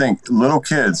 But I think little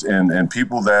kids and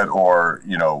people that are,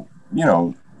 you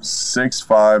know, 6,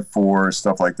 5, 4,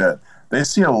 stuff like that, they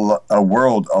see a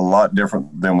world a lot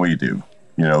different than we do.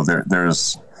 You know,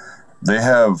 they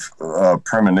have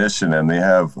premonition and they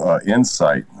have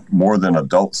insight more than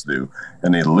adults do,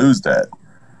 and they lose that.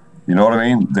 You know what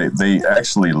I mean? They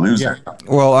actually lose it.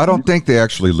 Well, I don't think they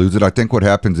actually lose it. I think what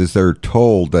happens is they're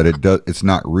told that it's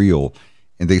not real,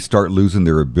 and they start losing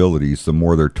their abilities the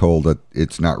more they're told that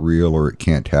it's not real or it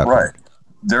can't happen. Right.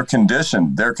 They're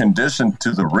conditioned. They're conditioned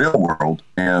to the real world,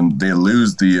 and they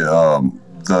lose the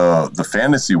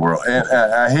fantasy world. And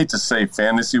I hate to say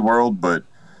fantasy world, but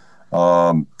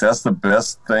that's the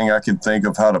best thing I can think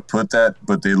of how to put that.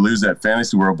 But they lose that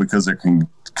fantasy world because they're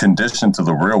conditioned to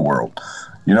the real world.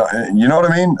 You know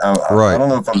what I mean? Right. I don't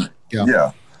know if I'm.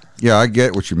 Yeah. Yeah, I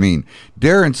get what you mean.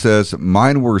 Darren says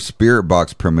mine were spirit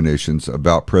box premonitions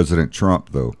about President Trump,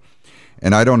 though,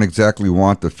 and I don't exactly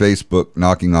want the Facebook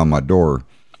knocking on my door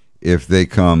if they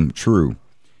come true.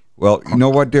 Well, you know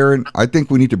what, Darren? I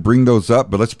think we need to bring those up,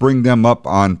 but let's bring them up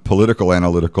on Political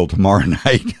Analytical tomorrow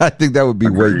night. I think that would be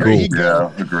way cool.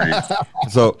 Yeah, agreed.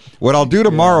 So what I'll do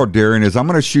tomorrow, Darren, is I'm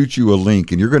going to shoot you a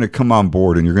link, and you're going to come on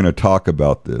board, and you're going to talk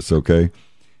about this, okay?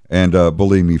 And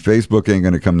believe me, Facebook ain't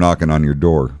going to come knocking on your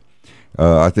door.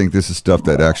 I think this is stuff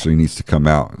that actually needs to come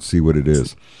out and see what it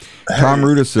is. Tom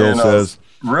Rudisil says...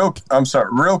 Real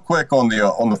quick on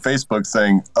the Facebook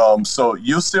thing. So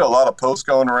you'll see a lot of posts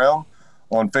going around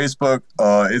on Facebook.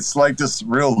 It's like this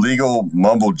real legal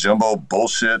mumbo jumbo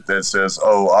bullshit that says,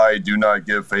 "Oh, I do not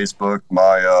give Facebook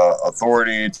my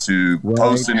authority to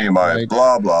post any of my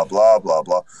blah blah blah blah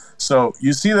blah." So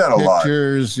you see that a lot.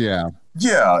 Pictures, yeah.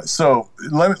 Yeah, so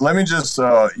let me just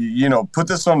put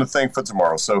this on the thing for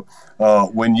tomorrow. So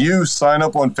when you sign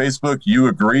up on Facebook, you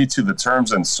agree to the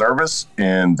terms and service,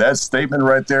 and that statement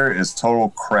right there is total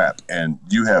crap, and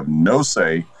you have no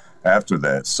say after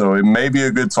that. So it may be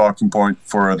a good talking point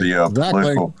for the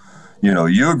political.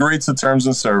 You agree to terms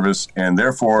and service, and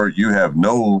therefore you have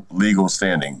no legal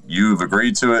standing. You've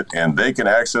agreed to it, and they can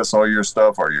access all your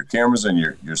stuff, or your cameras and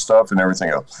your stuff and everything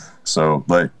else. So,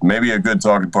 but maybe a good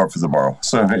talking point for tomorrow.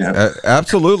 So, yeah.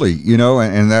 Absolutely,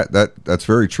 and that's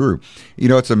very true.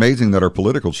 It's amazing that our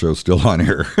political show's still on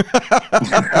air.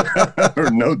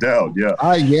 No doubt, yeah.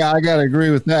 I gotta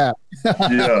agree with that.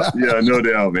 yeah, no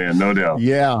doubt, man, no doubt.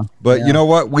 Yeah, but you know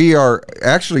what? We are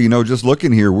actually, just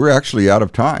looking here, we're actually out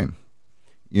of time.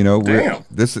 Damn.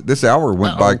 This hour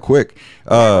went by quick.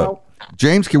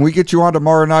 James, can we get you on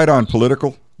tomorrow night on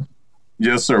Political?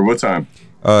 Yes, sir. What time?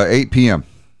 8 p.m.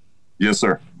 Yes,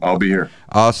 sir. I'll be here.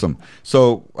 Awesome.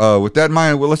 So with that in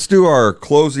mind, let's do our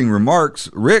closing remarks.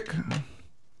 Rick,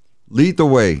 lead the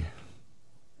way.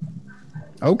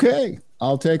 Okay,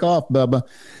 I'll take off, Bubba.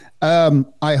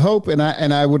 I hope, and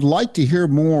I would like to hear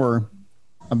more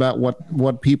about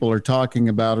what people are talking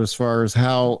about as far as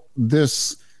how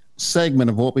this segment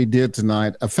of what we did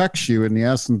tonight affects you in the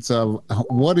essence of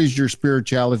what is your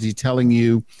spirituality telling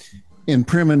you in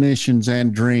premonitions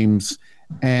and dreams,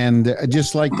 and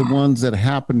just like the ones that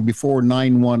happened before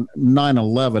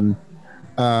 9/11.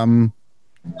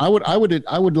 I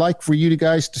would like for you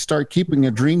guys to start keeping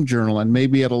a dream journal, and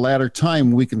maybe at a later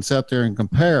time we can sit there and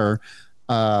compare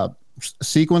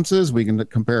sequences. We can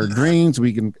compare dreams.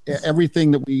 We can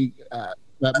everything that we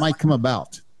that might come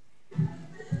about.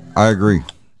 I agree.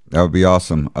 That would be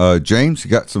awesome. James,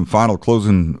 you got some final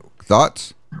closing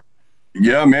thoughts?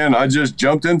 Yeah, man, I just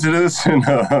jumped into this, and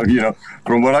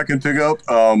from what I can pick up,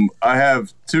 I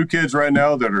have 2 kids right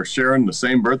now that are sharing the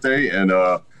same birthday, and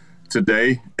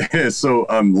today, so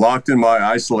I'm locked in my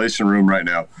isolation room right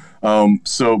now.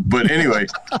 But anyway,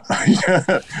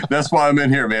 that's why I'm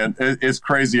in here, man. It's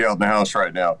crazy out in the house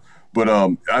right now. But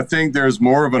I think there's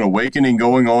more of an awakening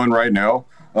going on right now.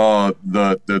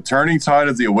 The turning tide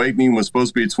of the awakening was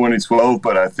supposed to be 2012,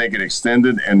 but I think it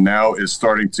extended and now is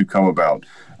starting to come about.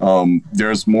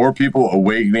 There's more people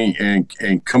awakening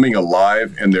and coming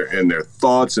alive, and their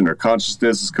thoughts and their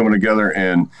consciousness is coming together,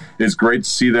 and it's great to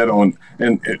see that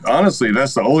honestly,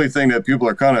 that's the only thing that people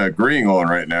are kind of agreeing on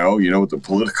right now, with the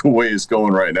political way it's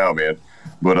going right now, man.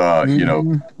 But,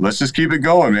 let's just keep it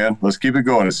going, man. Let's keep it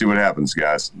going and see what happens,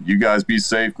 guys. You guys be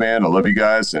safe, man. I love you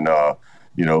guys. And,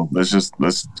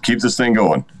 let's keep this thing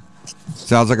going.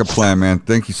 Sounds like a plan, man.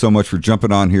 Thank you so much for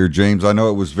jumping on here, James. I know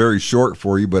it was very short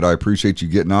for you, but I appreciate you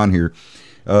getting on here.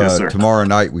 Yes, sir. Tomorrow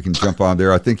night we can jump on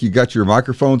there. I think you got your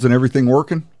microphones and everything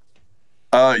working?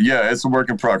 Yeah, it's a work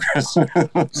in progress.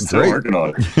 Still Great. Working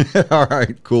on it. All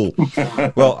right, cool.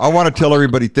 Well, I want to tell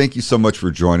everybody thank you so much for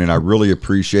joining. I really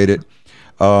appreciate it.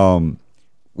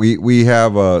 We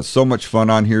have so much fun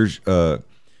on here.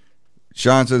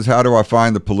 Sean says, how do I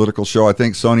find the political show? I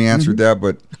think Sony answered that,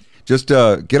 but just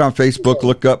get on Facebook,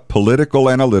 look up Political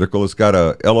Analytical. It's got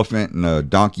a elephant and a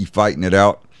donkey fighting it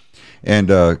out. And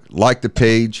like the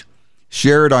page,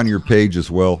 share it on your page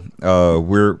as well.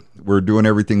 We're doing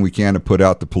everything we can to put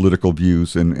out the political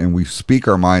views, and we speak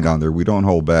our mind on there. We don't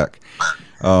hold back.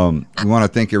 We want to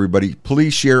thank everybody.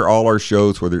 Please share all our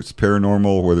shows, whether it's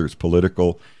paranormal, whether it's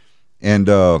political. And,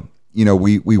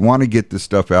 we want to get this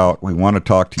stuff out. We want to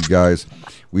talk to you guys.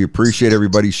 We appreciate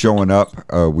everybody showing up.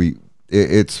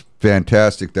 It's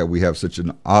fantastic that we have such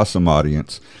an awesome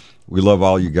audience. We love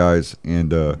all you guys,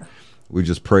 and we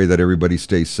just pray that everybody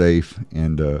stays safe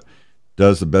and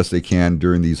does the best they can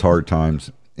during these hard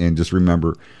times. And just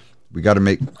remember, we got to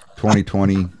make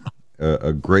 2020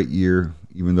 a great year,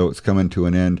 even though it's coming to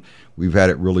an end. We've had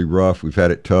it really rough. We've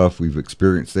had it tough. We've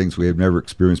experienced things we have never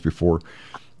experienced before.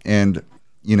 And,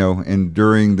 and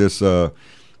during this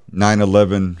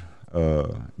 9/11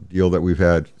 deal that we've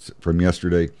had from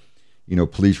yesterday. You know,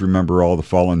 please remember all the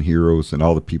fallen heroes and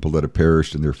all the people that have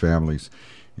perished and their families.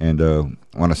 And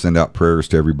I want to send out prayers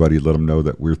to everybody, let them know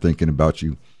that we're thinking about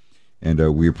you.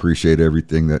 And we appreciate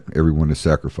everything that everyone has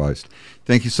sacrificed.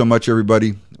 Thank you so much,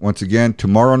 everybody. Once again,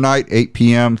 tomorrow night, 8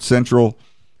 p.m. Central,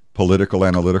 Political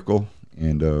Analytical.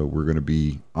 And we're going to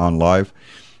be on live.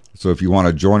 So if you want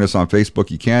to join us on Facebook,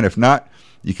 you can. If not,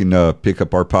 you can pick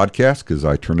up our podcast because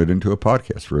I turn it into a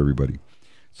podcast for everybody.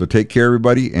 So take care,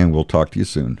 everybody, and we'll talk to you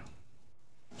soon.